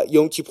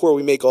Yom Kippur,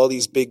 we make all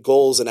these big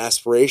goals and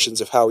aspirations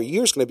of how our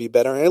year's going to be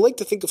better. And I like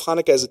to think of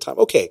Hanukkah as a time.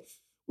 Okay,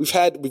 we've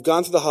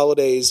gone through the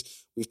holidays.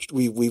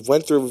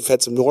 We've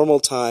had some normal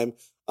time.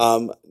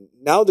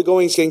 Now the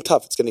going is getting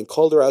tough. It's getting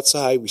colder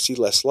outside. We see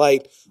less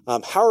light.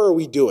 How are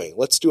we doing?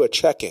 Let's do a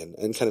check-in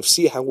and kind of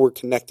see how we're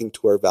connecting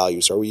to our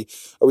values. Are we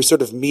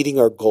sort of meeting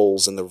our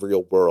goals in the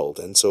real world?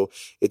 And so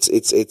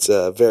it's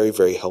very,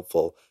 very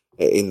helpful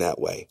in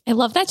that way. I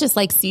love that, just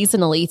like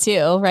seasonally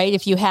too, right?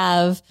 If you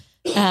have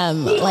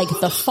like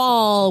the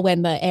fall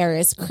when the air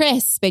is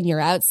crisp and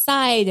you're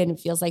outside and it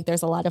feels like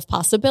there's a lot of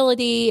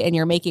possibility and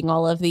you're making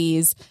all of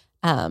these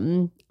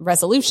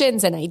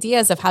resolutions and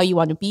ideas of how you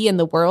want to be in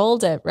the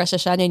world at Rosh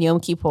Hashanah and Yom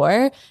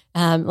Kippur,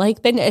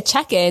 like then a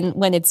check-in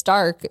when it's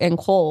dark and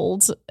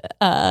cold,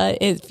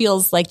 it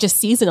feels like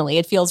just seasonally,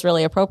 it feels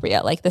really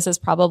appropriate. Like this is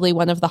probably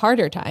one of the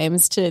harder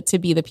times to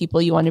be the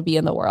people you want to be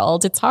in the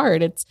world. It's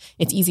hard. It's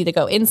easy to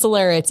go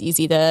insular. It's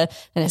easy to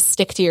kind of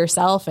stick to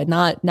yourself and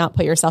not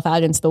put yourself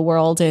out into the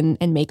world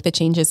and make the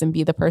changes and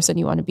be the person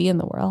you want to be in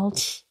the world.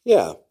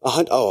 Yeah.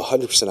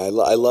 100%.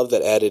 I love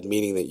that added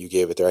meaning that you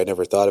gave it there. I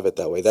never thought of it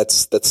that way.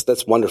 That's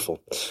wonderful.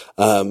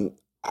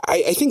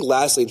 I think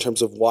lastly, in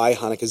terms of why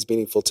Hanukkah is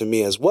meaningful to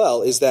me as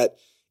well, is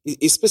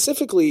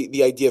specifically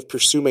the idea of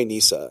Persume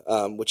Nisa,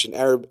 which in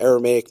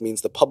Aramaic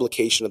means the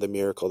publication of the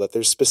miracle, that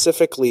there's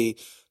specifically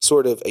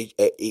sort of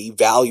a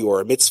value or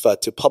a mitzvah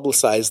to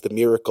publicize the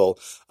miracle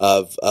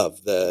of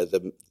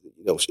the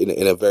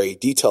in a very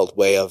detailed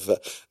way of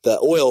the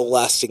oil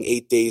lasting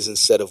 8 days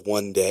instead of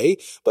 1 day,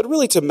 but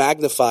really to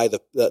magnify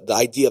the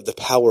idea of the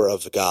power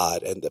of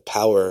God and the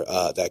power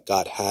that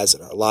God has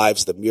in our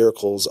lives, the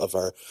miracles of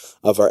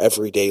our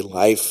everyday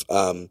life,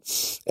 and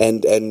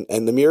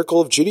the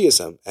miracle of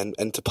Judaism,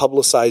 and to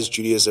publicize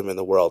Judaism in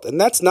the world. And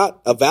that's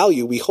not a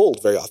value we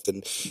hold very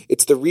often.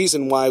 It's the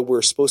reason why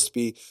we're supposed to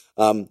be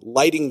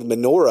lighting the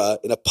menorah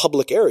in a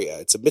public area.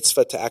 It's a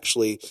mitzvah to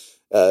actually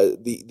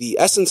the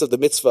essence of the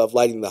mitzvah of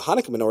lighting the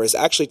Hanukkah menorah is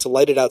actually to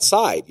light it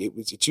outside.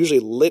 It's usually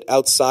lit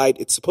outside.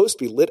 It's supposed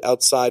to be lit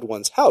outside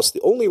one's house.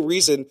 The only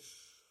reason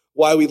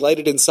why we light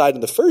it inside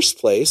in the first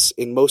place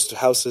in most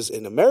houses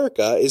in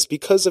America is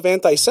because of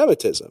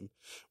anti-Semitism,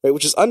 right?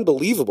 Which is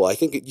unbelievable. I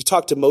think you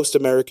talk to most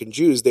American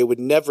Jews, they would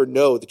never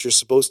know that you're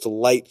supposed to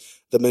light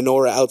the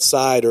menorah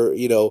outside, or,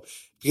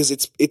 because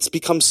it's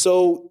become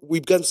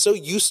we've gotten so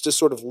used to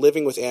sort of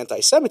living with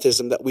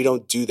anti-Semitism that we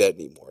don't do that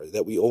anymore,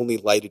 that we only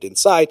light it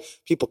inside.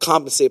 People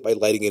compensate by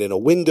lighting it in a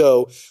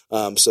window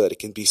so that it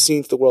can be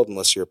seen to the world,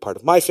 unless you're a part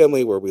of my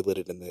family where we lit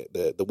it in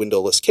the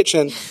windowless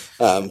kitchen.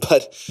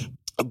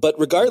 But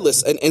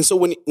regardless, and so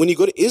when you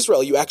go to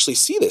Israel, you actually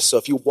see this. So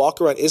if you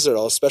walk around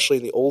Israel, especially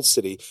in the old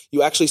city,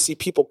 you actually see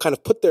people kind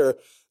of put their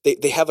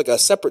they have like a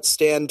separate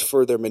stand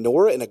for their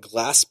menorah in a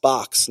glass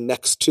box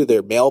next to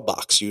their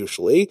mailbox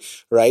usually,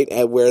 right?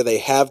 And where they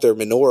have their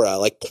menorah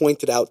like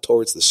pointed out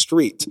towards the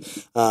street.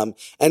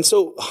 And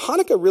so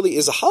Hanukkah really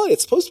is a holiday.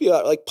 It's supposed to be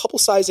about like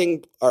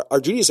publicizing our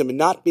Judaism and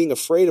not being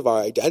afraid of our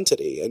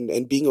identity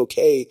and being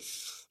okay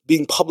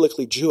being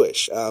publicly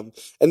Jewish. And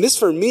this,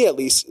 for me at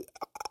least,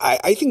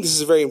 I think this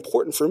is very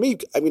important for me.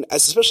 I mean,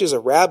 especially as a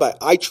rabbi,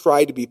 I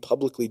try to be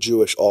publicly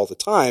Jewish all the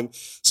time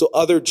so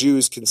other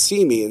Jews can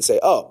see me and say,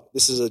 oh,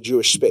 this is a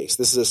Jewish space.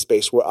 This is a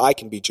space where I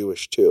can be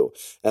Jewish too,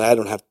 and I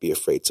don't have to be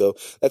afraid. So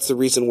that's the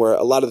reason where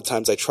a lot of the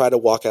times I try to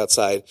walk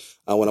outside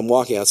when I'm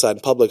walking outside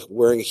in public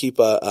wearing a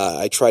kippah.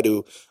 I try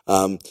to,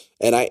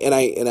 and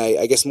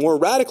I guess more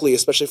radically,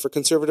 especially for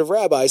conservative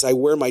rabbis, I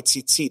wear my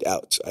tzitzit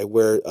out. I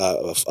wear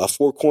a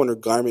four-corner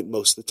garment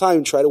most of the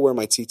time, try to wear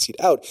my tzitzit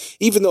out,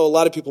 even though a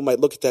lot of people might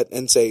look at that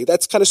and say,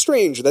 that's kind of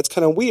strange, or that's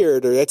kind of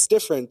weird, or that's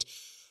different.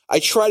 I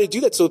try to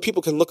do that so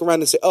people can look around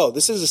and say, oh,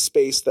 this is a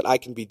space that I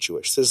can be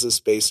Jewish. This is a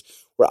space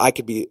where I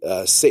could be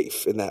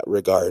safe in that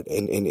regard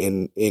and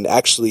in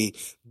actually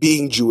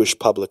being Jewish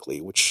publicly,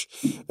 which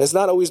has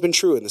not always been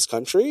true in this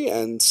country.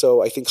 And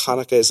so I think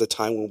Hanukkah is a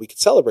time when we can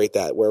celebrate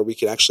that, where we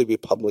can actually be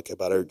public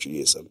about our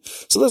Judaism.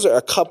 So those are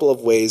a couple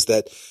of ways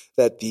that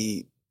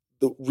the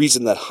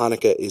reason that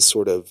Hanukkah is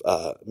sort of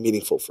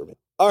meaningful for me.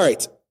 All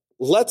right,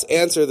 let's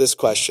answer this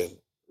question,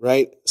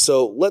 right?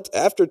 So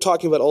after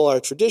talking about all our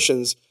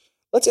traditions,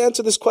 let's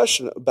answer this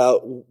question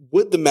about,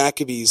 would the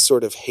Maccabees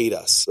sort of hate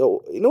us?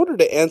 So in order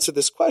to answer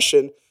this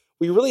question,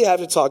 we really have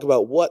to talk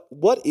about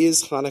what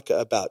is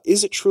Hanukkah about?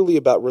 Is it truly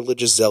about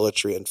religious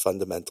zealotry and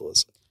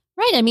fundamentalism?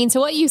 Right. I mean, to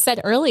what you said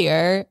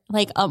earlier,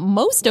 like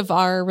most of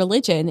our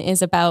religion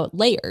is about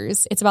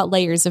layers. It's about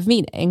layers of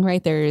meaning,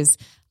 right? There's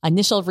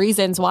initial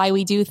reasons why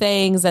we do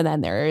things, and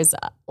then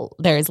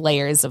there's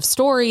layers of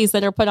stories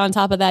that are put on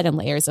top of that and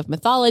layers of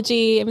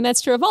mythology. I mean,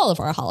 that's true of all of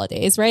our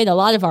holidays, right? A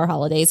lot of our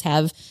holidays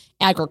have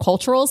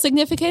agricultural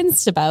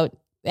significance about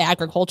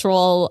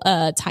agricultural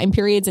time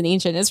periods in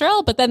ancient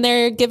Israel, but then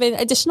they're given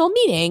additional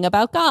meaning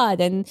about God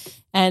and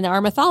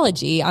our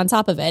mythology on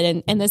top of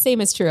it. And the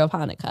same is true of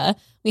Hanukkah.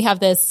 We have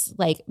this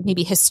like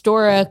maybe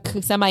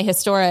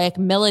semi-historic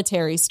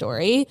military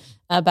story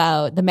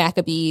about the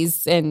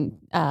Maccabees and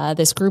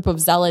this group of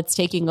zealots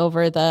taking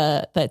over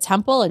the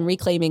temple and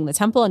reclaiming the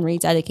temple and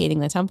rededicating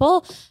the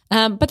temple.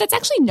 But that's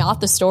actually not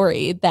the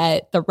story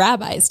that the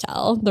rabbis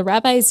tell. The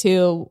rabbis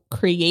who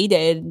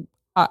created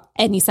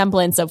any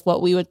semblance of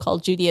what we would call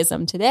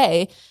Judaism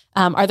today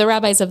are the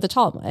rabbis of the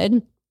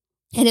Talmud.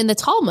 And in the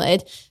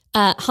Talmud,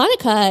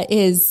 Hanukkah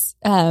is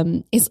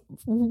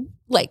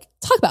like,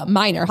 talk about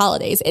minor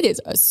holidays. It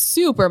is a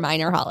super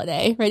minor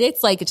holiday, right?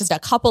 It's like just a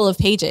couple of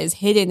pages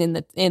hidden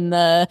in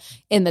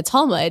the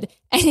Talmud.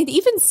 And it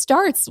even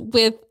starts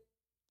with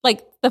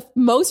like the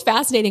most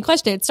fascinating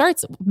question. It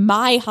starts,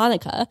 my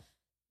Hanukkah,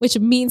 which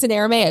means in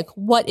Aramaic,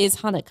 what is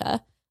Hanukkah?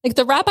 Like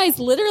the rabbis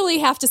literally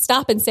have to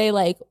stop and say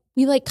like,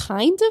 we like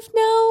kind of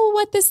know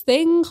what this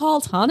thing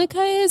called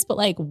Hanukkah is, but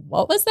like,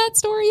 what was that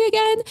story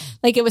again?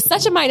 Like it was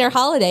such a minor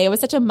holiday. It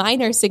was such a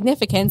minor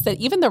significance that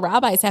even the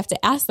rabbis have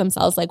to ask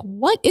themselves, like,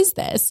 what is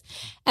this?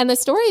 And the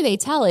story they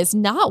tell is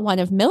not one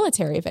of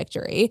military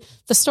victory.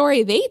 The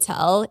story they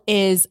tell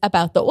is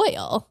about the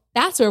oil.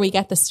 That's where we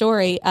get the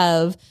story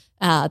of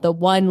the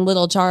one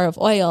little jar of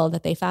oil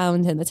that they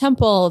found in the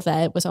temple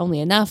that was only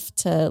enough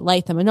to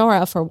light the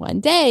menorah for one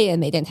day,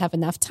 and they didn't have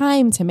enough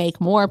time to make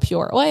more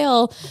pure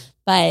oil.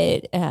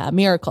 But a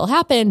miracle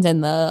happened,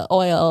 and the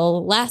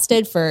oil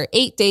lasted for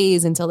 8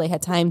 days until they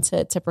had time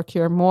to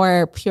procure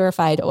more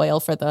purified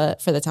oil for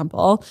the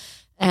temple.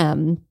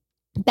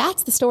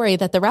 That's the story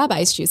that the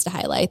rabbis choose to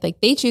highlight. Like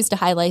they choose to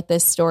highlight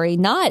this story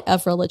not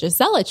of religious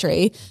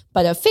zealotry,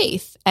 but of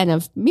faith and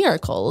of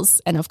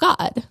miracles and of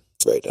God.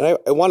 Right. And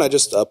I want to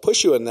just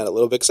push you on that a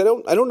little bit, because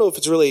I don't know if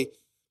it's really,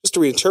 just to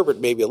reinterpret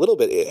maybe a little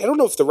bit, I don't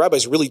know if the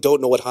rabbis really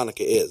don't know what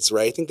Hanukkah is,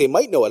 right? I think they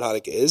might know what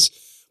Hanukkah is,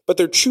 but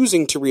they're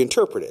choosing to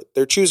reinterpret it.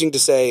 They're choosing to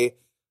say,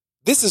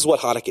 this is what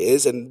Hanukkah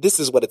is and this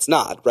is what it's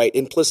not, right?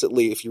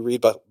 Implicitly, if you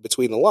read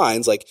between the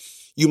lines, like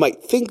you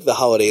might think the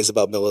holiday is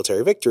about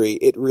military victory.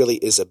 It really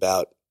is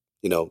about,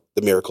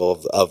 the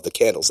miracle of the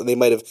candles. And they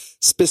might have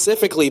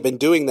specifically been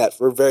doing that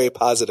for very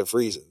positive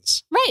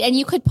reasons. Right. And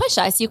you could push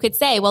us. You could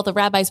say, well, the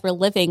rabbis were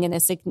living in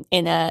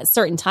a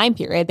certain time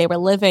period. They were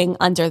living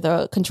under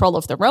the control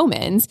of the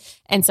Romans.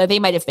 And so they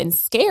might have been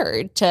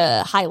scared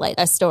to highlight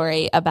a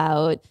story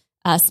about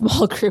a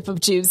small group of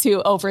Jews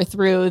who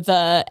overthrew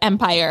the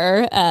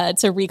empire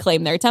to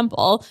reclaim their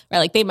temple. Right?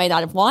 Like they might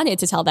not have wanted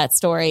to tell that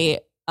story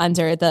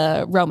under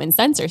the Roman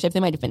censorship. They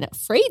might have been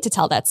afraid to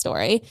tell that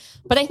story.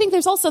 But I think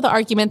there's also the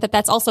argument that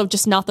that's also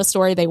just not the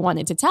story they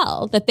wanted to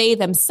tell, that they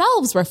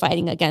themselves were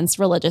fighting against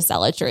religious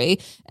zealotry,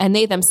 and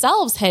they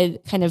themselves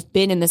had kind of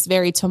been in this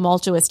very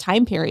tumultuous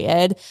time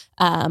period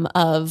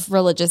of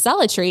religious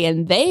zealotry,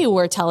 and they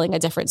were telling a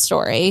different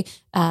story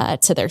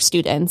to their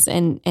students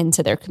and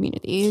to their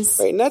communities.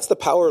 Right, and that's the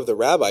power of the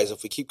rabbis.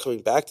 If we keep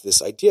coming back to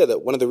this idea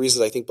that one of the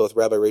reasons I think both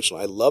Rabbi Rachel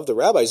and I love the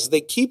rabbis is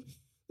they keep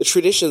the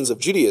traditions of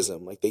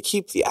Judaism. Like they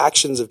keep the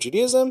actions of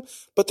Judaism,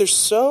 but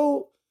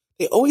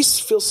they always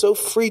feel so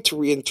free to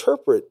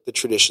reinterpret the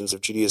traditions of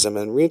Judaism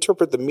and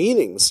reinterpret the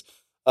meanings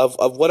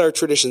of what our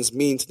traditions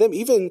mean to them,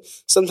 even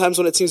sometimes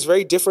when it seems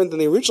very different than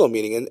the original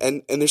meaning.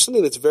 And there's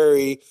something that's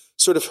very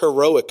sort of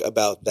heroic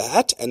about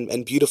that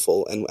and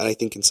beautiful. And I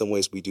think in some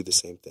ways we do the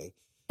same thing.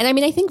 And I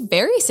mean, I think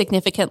very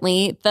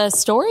significantly, the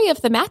story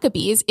of the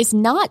Maccabees is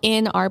not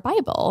in our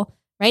Bible,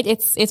 right?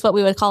 It's what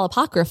we would call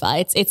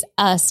apocrypha. It's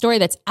a story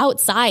that's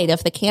outside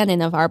of the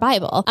canon of our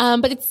Bible.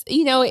 But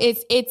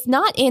it's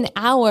not in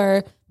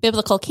our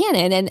biblical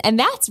canon. And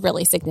that's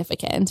really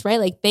significant, right?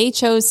 Like they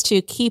chose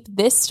to keep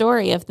this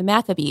story of the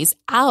Maccabees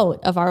out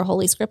of our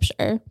Holy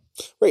Scripture.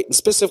 Right. And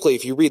specifically,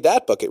 if you read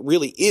that book, it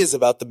really is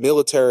about the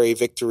military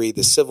victory,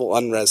 the civil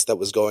unrest that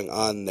was going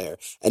on there,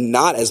 and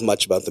not as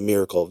much about the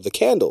miracle of the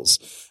candles.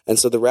 And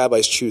so the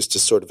rabbis choose to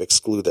sort of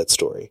exclude that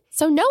story.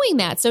 So knowing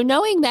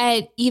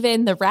that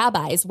even the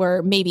rabbis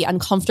were maybe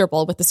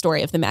uncomfortable with the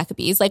story of the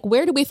Maccabees, like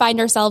where do we find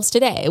ourselves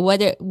today?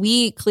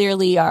 We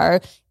clearly are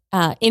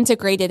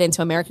integrated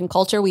into American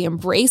culture. We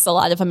embrace a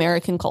lot of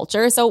American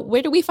culture. So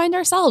where do we find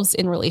ourselves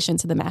in relation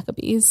to the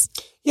Maccabees?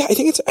 Yeah, I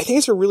think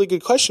it's a really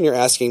good question you're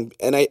asking.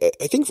 And I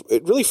think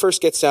it really first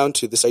gets down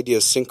to this idea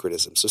of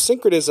syncretism. So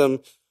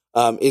syncretism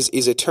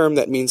is a term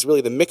that means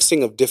really the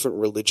mixing of different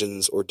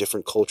religions or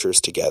different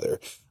cultures together.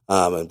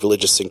 And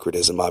religious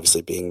syncretism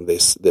obviously being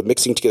the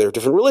mixing together of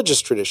different religious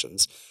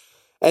traditions.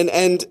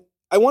 And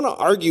I want to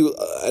argue,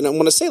 and I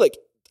want to say, like,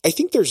 I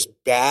think there's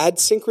bad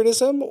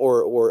syncretism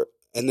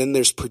and then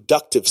there's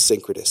productive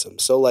syncretism.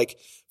 So like,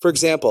 for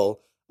example,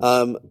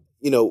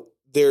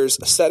 there's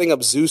setting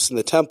up Zeus in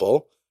the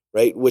temple,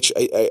 right? Which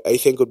I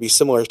think would be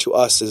similar to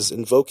us as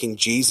invoking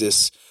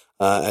Jesus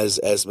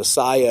as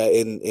Messiah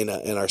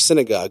in our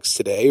synagogues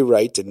today,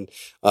 right? And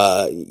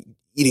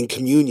eating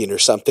communion or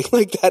something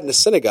like that in a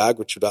synagogue,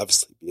 which would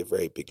obviously be a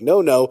very big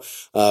no-no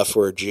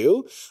for a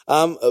Jew,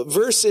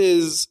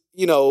 versus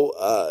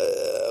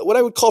what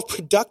I would call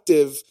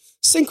productive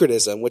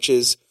syncretism, which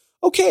is,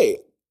 okay,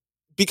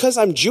 because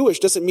I'm Jewish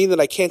doesn't mean that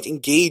I can't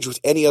engage with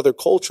any other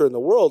culture in the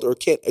world or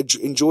can't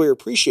enjoy or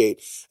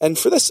appreciate. And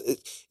for this,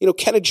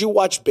 can a Jew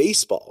watch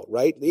baseball,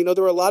 right? There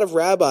were a lot of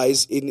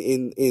rabbis in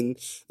the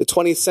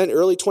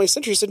early 20th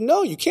century who said,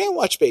 no, you can't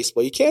watch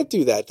baseball. You can't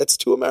do that. That's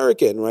too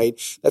American, right?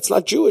 That's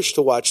not Jewish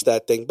to watch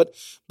that thing. But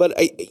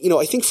I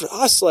think for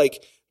us,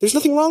 like, there's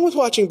nothing wrong with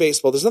watching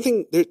baseball. There's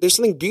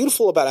something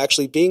beautiful about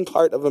actually being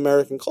part of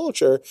American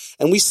culture,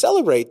 and we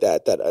celebrate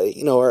that.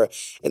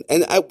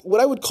 What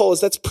I would call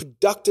that's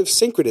productive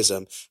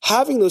syncretism.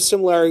 Having those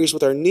similarities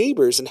with our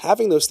neighbors and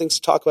having those things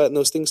to talk about and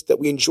those things that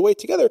we enjoy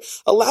together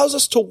allows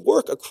us to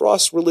work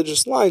across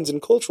religious lines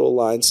and cultural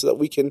lines so that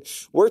we can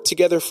work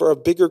together for a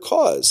bigger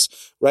cause,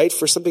 right?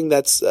 For something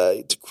that's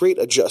to create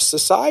a just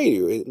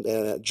society,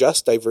 a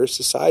just, diverse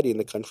society in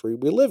the country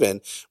we live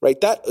in, right?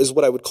 That is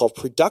what I would call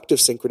productive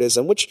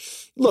syncretism, which,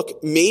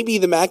 look, maybe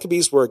the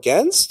Maccabees were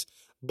against,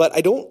 but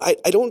I don't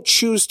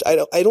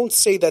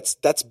say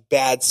that's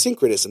bad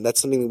syncretism.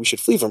 That's something that we should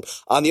flee from.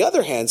 On the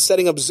other hand,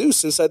 setting up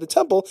Zeus inside the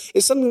temple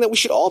is something that we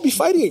should all be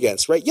fighting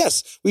against, right?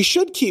 Yes, we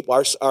should keep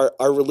our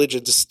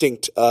religion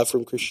distinct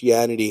from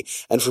Christianity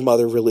and from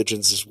other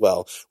religions as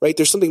well, right?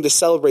 There's something to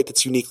celebrate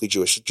that's uniquely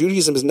Jewish.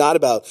 Judaism is not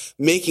about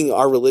making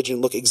our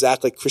religion look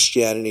exactly like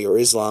Christianity or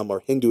Islam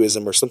or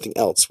Hinduism or something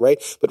else,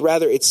 right? But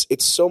rather, it's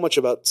so much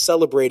about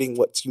celebrating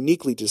what's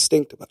uniquely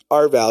distinct about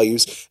our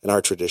values and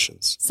our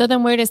traditions. So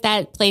then where does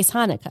that place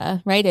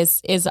Hanukkah, right?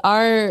 Is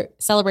our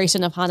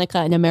celebration of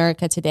Hanukkah in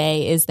America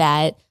today, is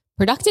that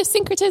productive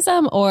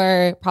syncretism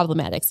or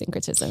problematic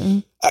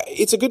syncretism?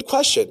 It's a good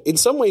question. In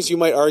some ways, you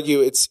might argue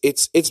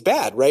it's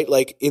bad, right?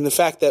 Like in the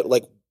fact that,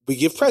 like, we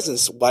give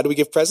presents. Why do we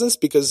give presents?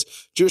 Because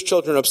Jewish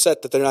children are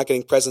upset that they're not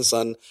getting presents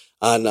on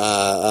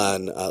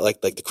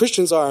like the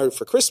Christians are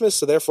for Christmas.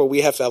 So therefore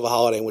we have to have a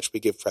holiday in which we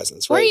give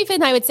presents, right? Or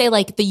even I would say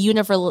like the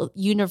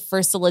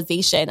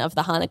universalization of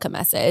the Hanukkah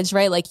message,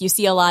 right? Like you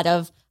see a lot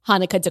of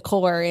Hanukkah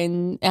decor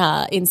in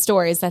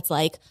stores that's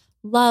like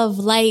love,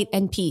 light,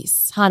 and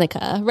peace,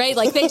 Hanukkah, right?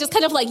 Like they just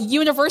kind of like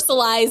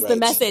universalize the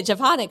message of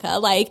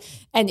Hanukkah. Like,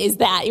 and is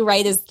that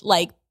right?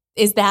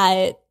 Is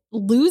that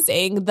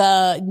losing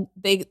the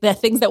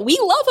things that we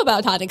love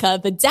about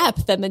Hanukkah, the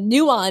depth and the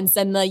nuance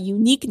and the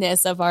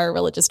uniqueness of our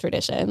religious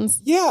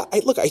traditions? Yeah, I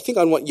think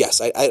on one,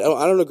 yes, I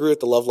don't agree with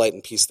the love, light,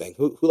 and peace thing.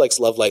 Who likes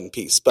love, light, and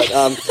peace? But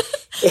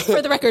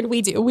for the record,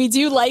 we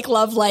do like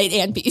love, light,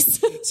 and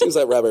peace. Seems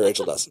like Rabbi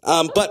Rachel doesn't.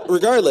 But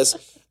regardless,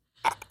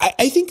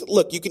 I think,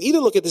 look, you can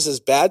either look at this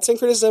as bad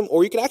syncretism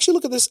or you can actually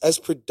look at this as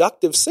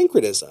productive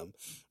syncretism,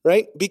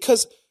 right?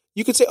 Because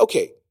you could say,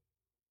 okay,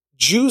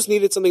 Jews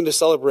needed something to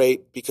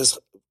celebrate because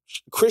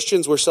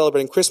Christians were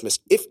celebrating Christmas.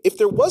 If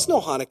there was no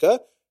Hanukkah,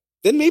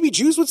 then maybe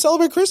Jews would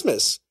celebrate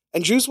Christmas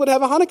and Jews would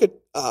have a Hanukkah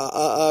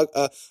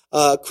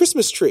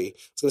Christmas tree. I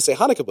was going to say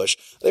Hanukkah bush.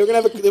 They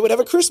would have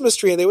a Christmas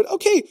tree, and they would,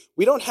 okay,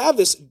 we don't have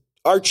this.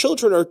 Our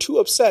children are too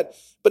upset.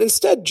 But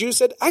instead, Jews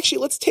said, actually,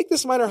 let's take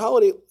this minor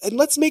holiday and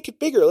let's make it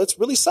bigger. Let's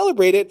really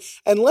celebrate it,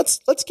 and let's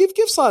give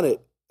gifts on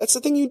it. That's the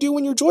thing you do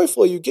when you're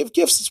joyful. You give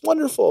gifts. It's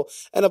wonderful.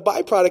 And a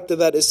byproduct of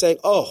that is saying,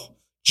 oh,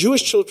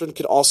 Jewish children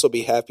can also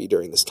be happy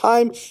during this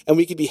time, and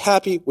we could be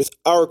happy with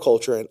our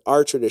culture and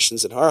our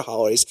traditions and our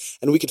holidays,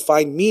 and we could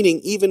find meaning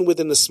even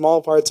within the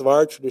small parts of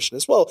our tradition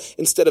as well,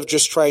 instead of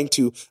just trying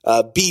to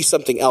be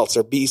something else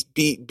or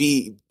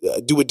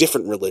do a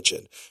different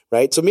religion,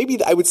 right? So maybe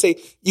I would say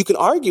you can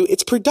argue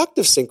it's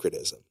productive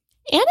syncretism.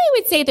 And I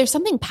would say there's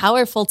something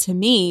powerful to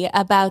me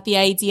about the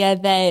idea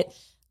that,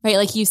 right,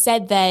 like you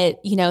said that,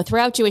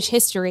 throughout Jewish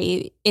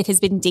history, it has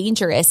been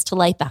dangerous to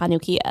light the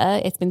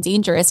Chanukah. It's been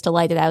dangerous to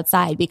light it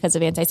outside because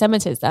of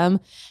anti-Semitism.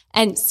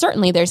 And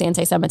certainly there's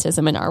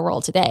anti-Semitism in our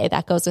world today.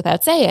 That goes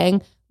without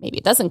saying. Maybe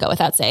it doesn't go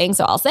without saying,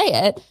 so I'll say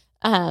it.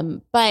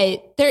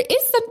 But there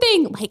is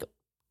something like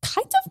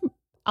kind of,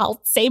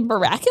 I'll say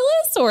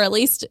miraculous or at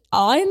least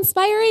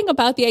awe-inspiring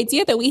about the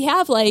idea that we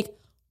have like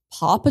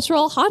Paw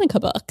Patrol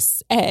Hanukkah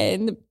books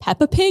and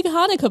Peppa Pig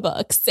Hanukkah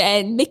books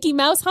and Mickey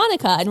Mouse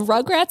Hanukkah and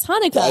Rugrats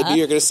Hanukkah. I knew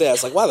you were going to say, I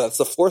was like, wow, that's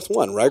the fourth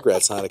one,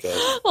 Rugrats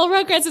Hanukkah. Well,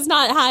 Rugrats is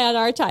not high on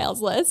our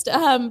child's list.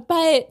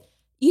 But,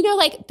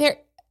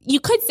 you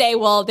could say,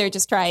 well, they're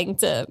just trying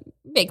to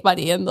make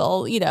money and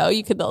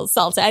they'll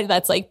sell to,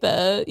 that's like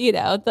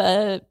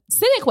the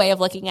cynic way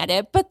of looking at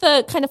it. But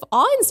the kind of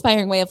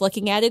awe-inspiring way of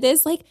looking at it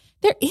is like,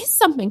 there is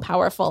something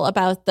powerful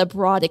about the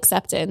broad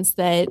acceptance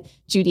that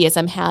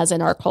Judaism has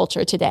in our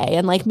culture today.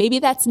 And like, maybe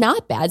that's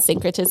not bad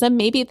syncretism.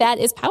 Maybe that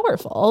is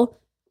powerful.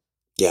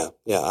 Yeah,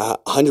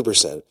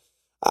 100%.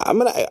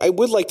 I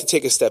would like to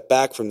take a step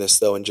back from this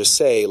though, and just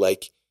say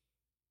like,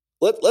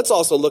 let's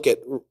also look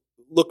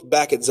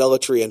back at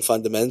zealotry and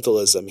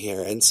fundamentalism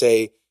here and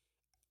say,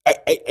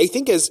 I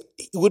think it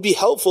would be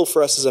helpful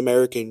for us as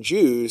American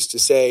Jews to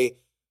say,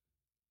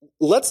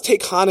 let's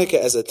take Hanukkah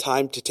as a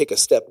time to take a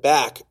step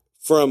back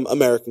from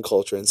American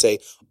culture and say,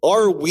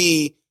 are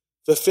we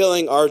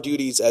fulfilling our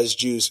duties as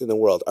Jews in the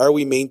world? Are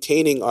we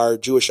maintaining our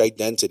Jewish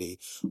identity?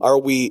 Are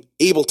we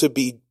able to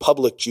be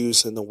public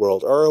Jews in the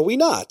world, or are we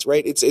not,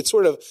 right? It's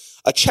sort of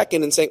a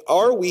check-in and saying,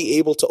 are we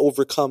able to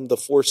overcome the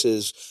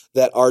forces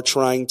that are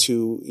trying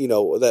to,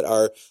 that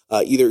are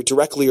either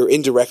directly or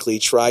indirectly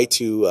try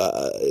to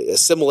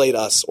assimilate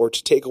us or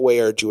to take away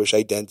our Jewish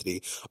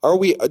identity?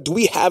 Do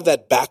we have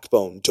that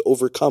backbone to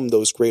overcome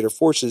those greater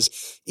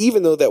forces,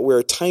 even though that we're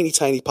a tiny,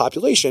 tiny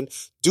population?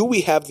 Do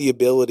we have the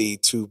ability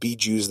to be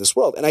Jews in this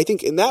world? And I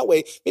think in that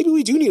way, maybe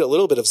we do need a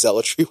little bit of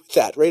zealotry with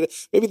that, right?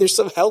 Maybe there's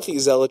some healthy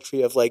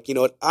zealotry of like,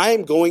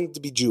 I'm going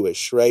to be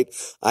Jewish, right?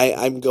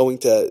 I'm going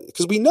to,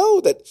 because we know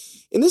that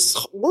in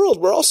this world,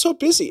 we're all so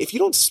busy. If you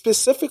don't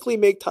specifically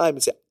make time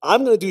and say,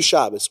 I'm going to do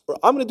Shabbos, or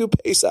I'm going to do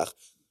Pesach,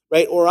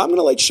 right? Or I'm going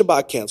to light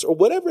Shabbat candles, or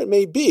whatever it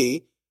may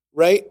be,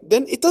 right?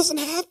 Then it doesn't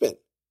happen.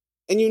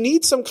 And you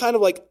need some kind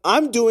of like,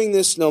 I'm doing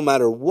this no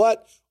matter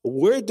what,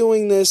 we're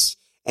doing this,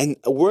 and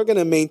we're going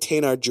to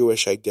maintain our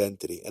Jewish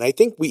identity. And I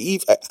think we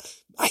need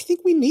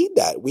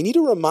that. We need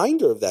a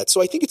reminder of that.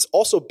 So I think it's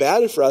also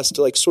bad for us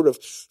to like sort of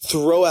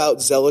throw out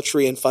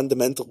zealotry and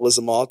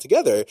fundamentalism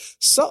altogether.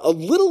 So a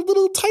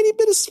little tiny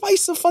bit of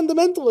spice of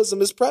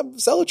fundamentalism is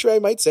zealotry, I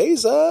might say,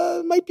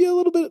 might be a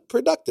little bit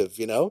productive,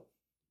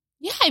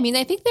 Yeah, I mean,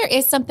 I think there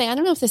is something, I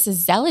don't know if this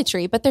is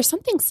zealotry, but there's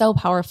something so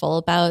powerful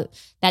about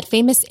that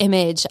famous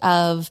image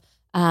of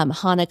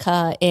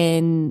Hanukkah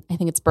in, I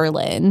think it's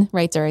Berlin,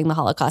 right, during the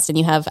Holocaust. And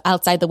you have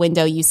outside the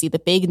window, you see the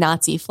big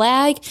Nazi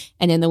flag,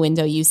 and in the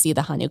window, you see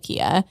the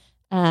Chanukah.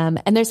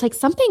 And there's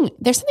something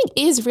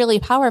is really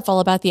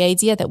powerful about the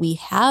idea that we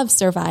have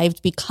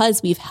survived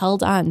because we've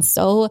held on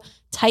so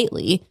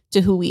tightly to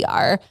who we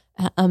are.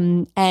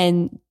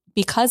 And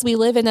because we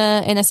live in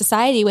a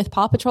society with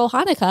Paw Patrol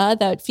Hanukkah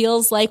that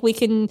feels like we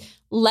can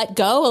let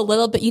go a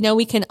little bit,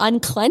 we can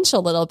unclench a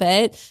little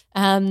bit.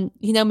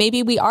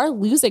 Maybe we are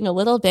losing a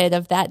little bit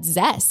of that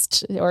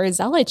zest or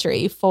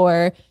zealotry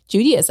for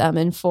Judaism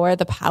and for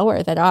the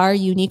power that our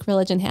unique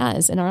religion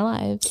has in our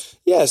lives.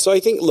 Yeah, so I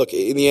think, look,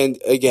 in the end,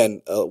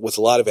 again, with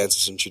a lot of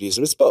answers in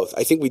Judaism, it's both.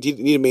 I think we need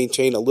to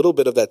maintain a little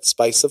bit of that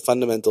spice of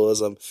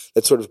fundamentalism,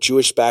 that sort of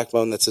Jewish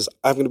backbone that says,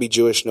 I'm going to be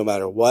Jewish no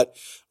matter what,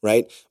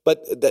 right?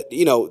 But that,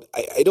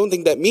 I don't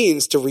think that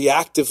means to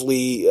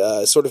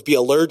reactively sort of be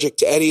allergic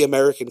to any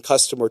American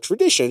custom or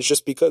traditions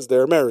just because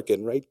they're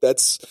American, right?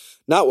 That's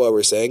not what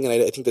we're saying, and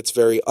I think that's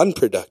very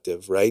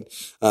unproductive, right?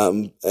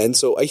 And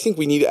so I think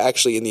we need to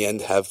actually, in the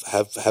end,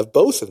 have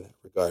both in that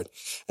regard,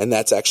 and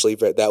that's actually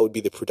that would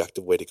be the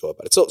productive way to go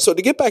about it. So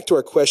to get back to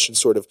our question,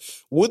 sort of,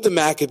 would the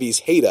Maccabees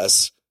hate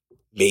us?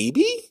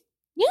 Maybe.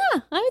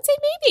 Yeah, I would say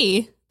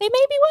maybe. They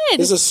maybe would.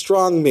 There's a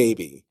strong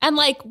maybe. And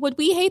would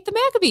we hate the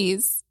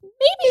Maccabees?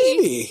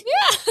 Maybe.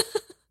 Yeah.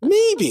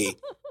 Maybe.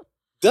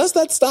 Does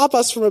that stop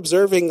us from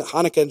observing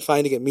Hanukkah and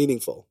finding it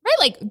meaningful?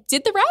 Right,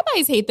 did the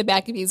rabbis hate the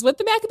Maccabees? Would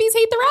the Maccabees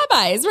hate the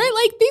rabbis?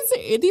 Right,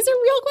 these are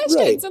real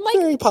questions, right.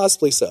 And very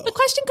possibly so. The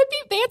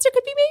answer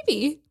could be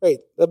maybe. Right,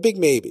 a big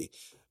maybe.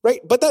 Right,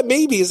 but that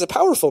maybe is a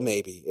powerful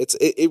maybe.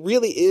 It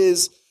really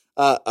is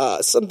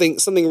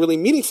something really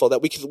meaningful,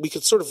 that we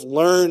could sort of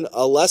learn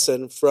a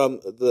lesson from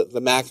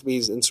the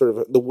Maccabees and sort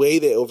of the way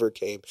they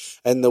overcame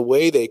and the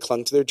way they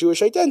clung to their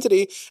Jewish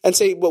identity, and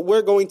say, well,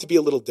 we're going to be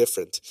a little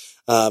different,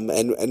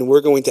 and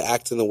we're going to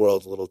act in the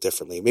world a little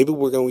differently. Maybe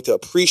we're going to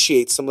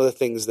appreciate some of the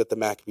things that the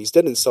Maccabees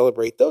did and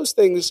celebrate those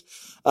things,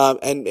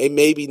 and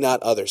maybe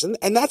not others.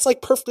 And that's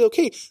like perfectly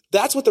okay.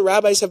 That's what the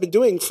rabbis have been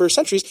doing for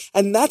centuries,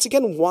 and that's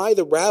again why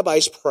the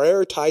rabbis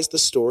prioritized the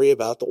story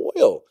about the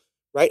oil,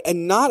 right?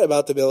 And not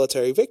about the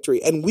military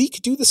victory. And we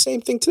could do the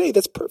same thing today.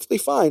 That's perfectly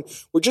fine.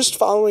 We're just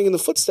following in the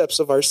footsteps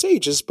of our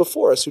sages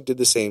before us who did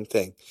the same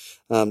thing.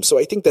 So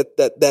I think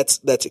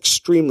that's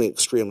extremely,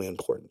 extremely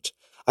important.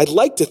 I'd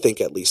like to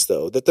think, at least,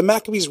 though, that the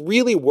Maccabees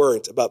really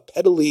weren't about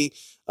pettily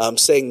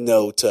saying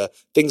no to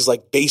things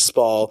like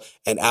baseball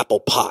and apple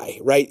pie,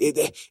 right?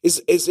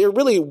 Is it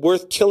really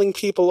worth killing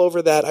people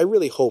over that? I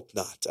really hope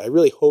not. I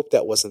really hope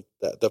that wasn't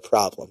the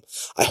problem.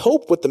 I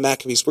hope what the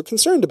Maccabees were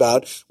concerned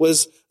about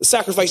was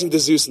sacrificing to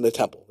Zeus in the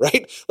temple,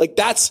 right? Like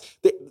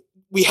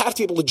we have to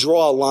be able to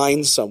draw a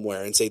line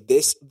somewhere and say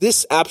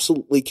this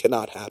absolutely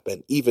cannot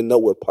happen, even though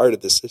we're part of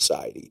this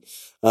society.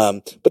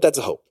 But that's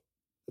a hope.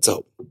 It's a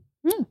hope.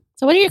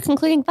 So what are your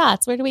concluding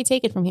thoughts? Where do we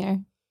take it from here?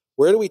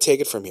 Where do we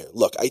take it from here?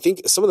 Look, I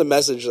think some of the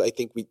messages I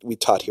think we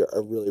taught here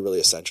are really, really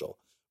essential,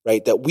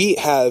 right? That we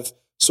have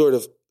sort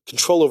of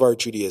control of our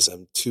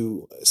Judaism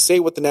to say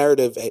what the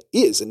narrative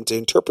is and to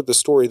interpret the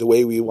story the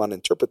way we want to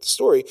interpret the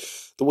story,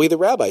 the way the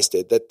rabbis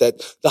did. That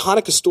the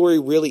Hanukkah story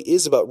really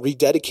is about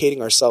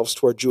rededicating ourselves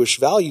to our Jewish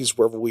values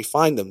wherever we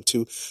find them,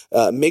 to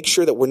make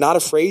sure that we're not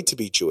afraid to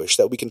be Jewish,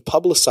 that we can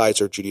publicize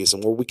our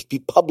Judaism, where we can be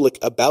public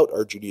about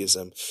our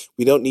Judaism.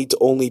 We don't need to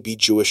only be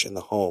Jewish in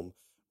the home.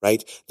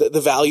 Right?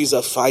 The values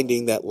of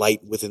finding that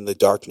light within the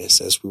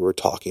darkness, as we were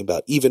talking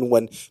about, even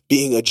when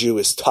being a Jew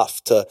is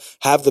tough, to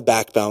have the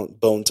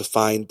backbone to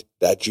find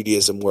that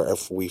Judaism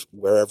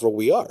wherever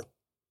we are.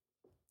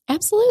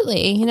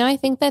 Absolutely. I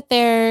think that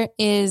there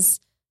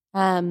is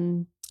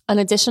an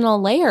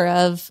additional layer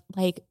of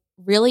like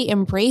really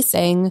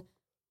embracing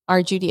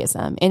our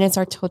Judaism in its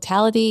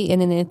totality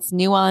and in its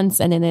nuance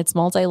and in its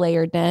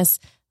multi-layeredness.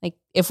 Like,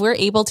 if we're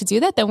able to do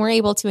that, then we're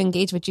able to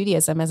engage with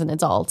Judaism as an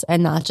adult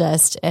and not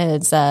just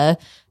as at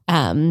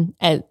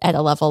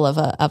a level of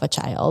a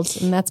child,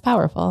 and that's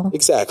powerful.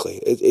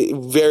 Exactly,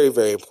 very,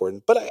 very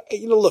important. But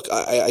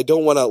I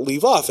don't want to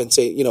leave off and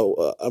say,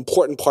 an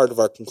important part of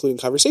our concluding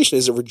conversation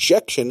is a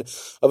rejection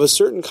of a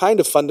certain kind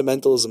of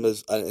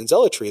fundamentalism and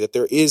zealotry, that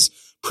there is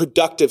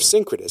productive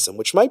syncretism,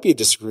 which might be a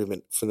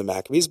disagreement from the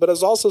Maccabees, but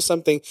is also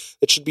something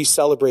that should be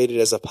celebrated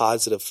as a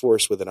positive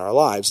force within our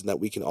lives, and that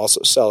we can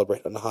also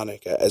celebrate on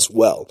Hanukkah as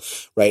well,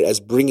 right?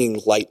 As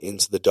bringing light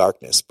into the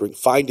darkness,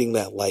 finding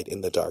that light in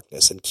the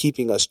darkness, and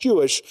keeping us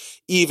Jewish,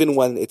 even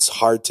when it's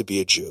hard to be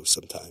a Jew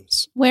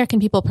sometimes. Where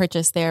can people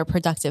purchase their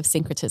productive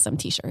syncretism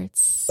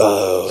t-shirts?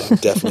 Oh, I'm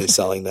definitely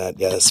selling that.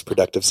 Yes,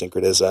 productive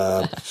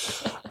syncretism.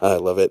 I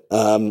love it.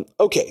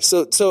 Okay,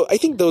 so I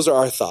think those are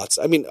our thoughts.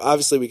 I mean,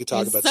 obviously we could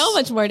talk about so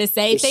much more to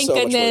say. Thank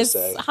goodness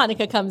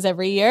Hanukkah comes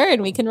every year,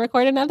 and we can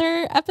record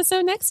another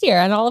episode next year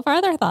on all of our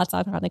other thoughts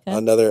on Hanukkah.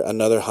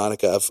 Another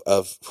Hanukkah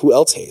of who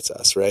else hates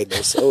us, right?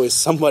 There's always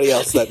somebody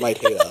else that might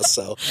hate us.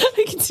 So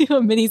we can do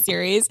a mini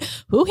series.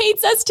 Who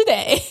hates us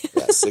today?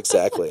 Yes,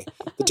 exactly.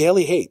 The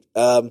daily hate.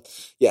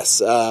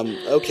 Yes.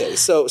 Okay.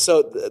 So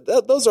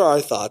those are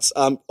our thoughts.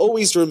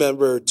 Always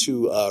remember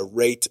to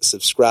rate,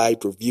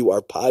 subscribe, review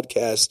our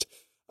podcast.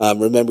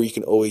 Remember, you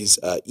can always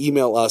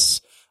email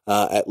us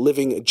at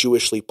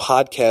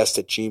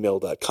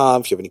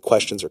livingJewishlypodcast@gmail.com if you have any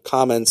questions or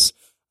comments.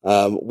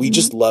 We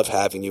just love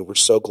having you. We're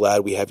so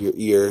glad we have your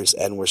ears,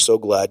 and we're so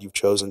glad you've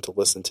chosen to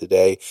listen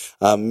today.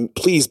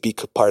 Please be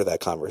part of that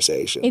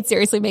conversation. It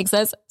seriously makes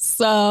us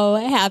so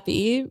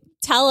happy.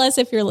 Tell us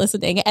if you're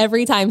listening.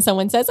 Every time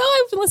someone says,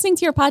 "Oh, I've been listening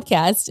to your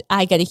podcast,"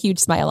 I get a huge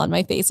smile on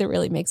my face. It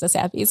really makes us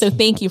happy. So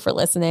thank you for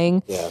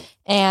listening. Yeah.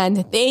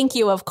 And thank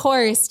you, of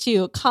course,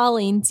 to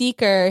Colleen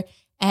Deeker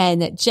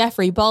and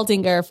Jeffrey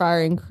Baldinger for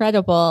our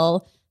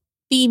incredible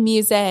theme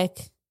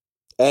music.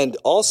 And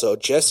also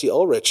Jesse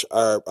Ulrich,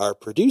 our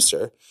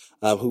producer,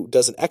 who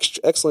does an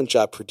excellent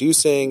job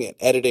producing and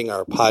editing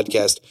our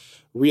podcast.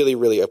 Really,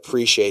 really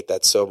appreciate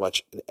that so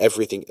much and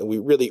everything. And we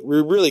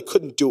really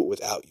couldn't do it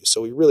without you. So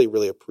we really,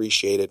 really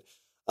appreciate it.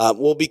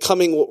 We'll be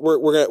coming.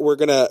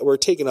 We're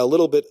taking a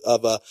little bit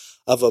of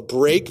a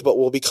break, but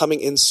we'll be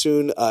coming in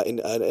soon in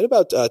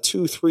about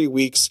 2-3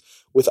 weeks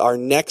with our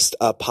next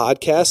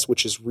podcast,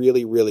 which is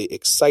really, really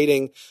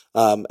exciting.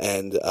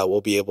 And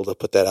we'll be able to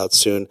put that out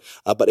soon.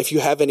 But if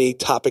you have any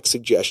topic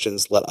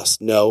suggestions, let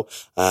us know,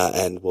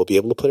 and we'll be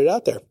able to put it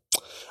out there.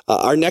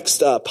 Our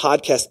next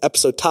podcast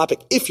episode topic,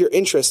 if you're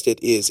interested,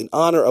 is in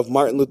honor of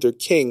Martin Luther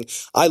King.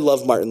 I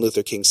love Martin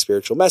Luther King's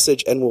spiritual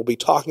message, and we'll be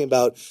talking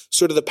about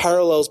sort of the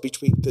parallels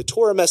between the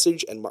Torah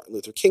message and Martin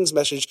Luther King's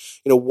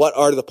message. What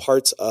are the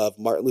parts of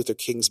Martin Luther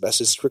King's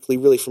message, strictly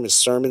really from his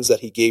sermons that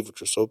he gave,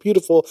 which were so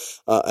beautiful.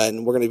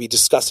 And we're going to be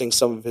discussing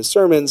some of his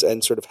sermons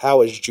and sort of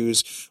how, as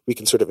Jews, we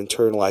can sort of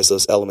internalize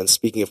those elements,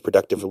 speaking of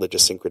productive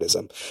religious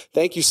syncretism.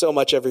 Thank you so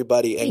much,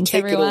 everybody, and Thanks,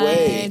 take everyone.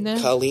 it away,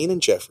 Colleen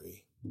and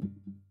Jeffrey.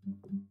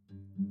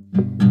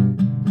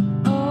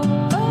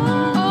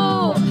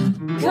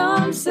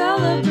 Come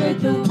celebrate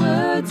the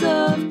words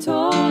of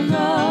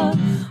Torah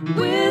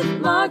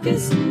with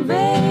Marcus and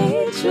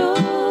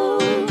Rachel.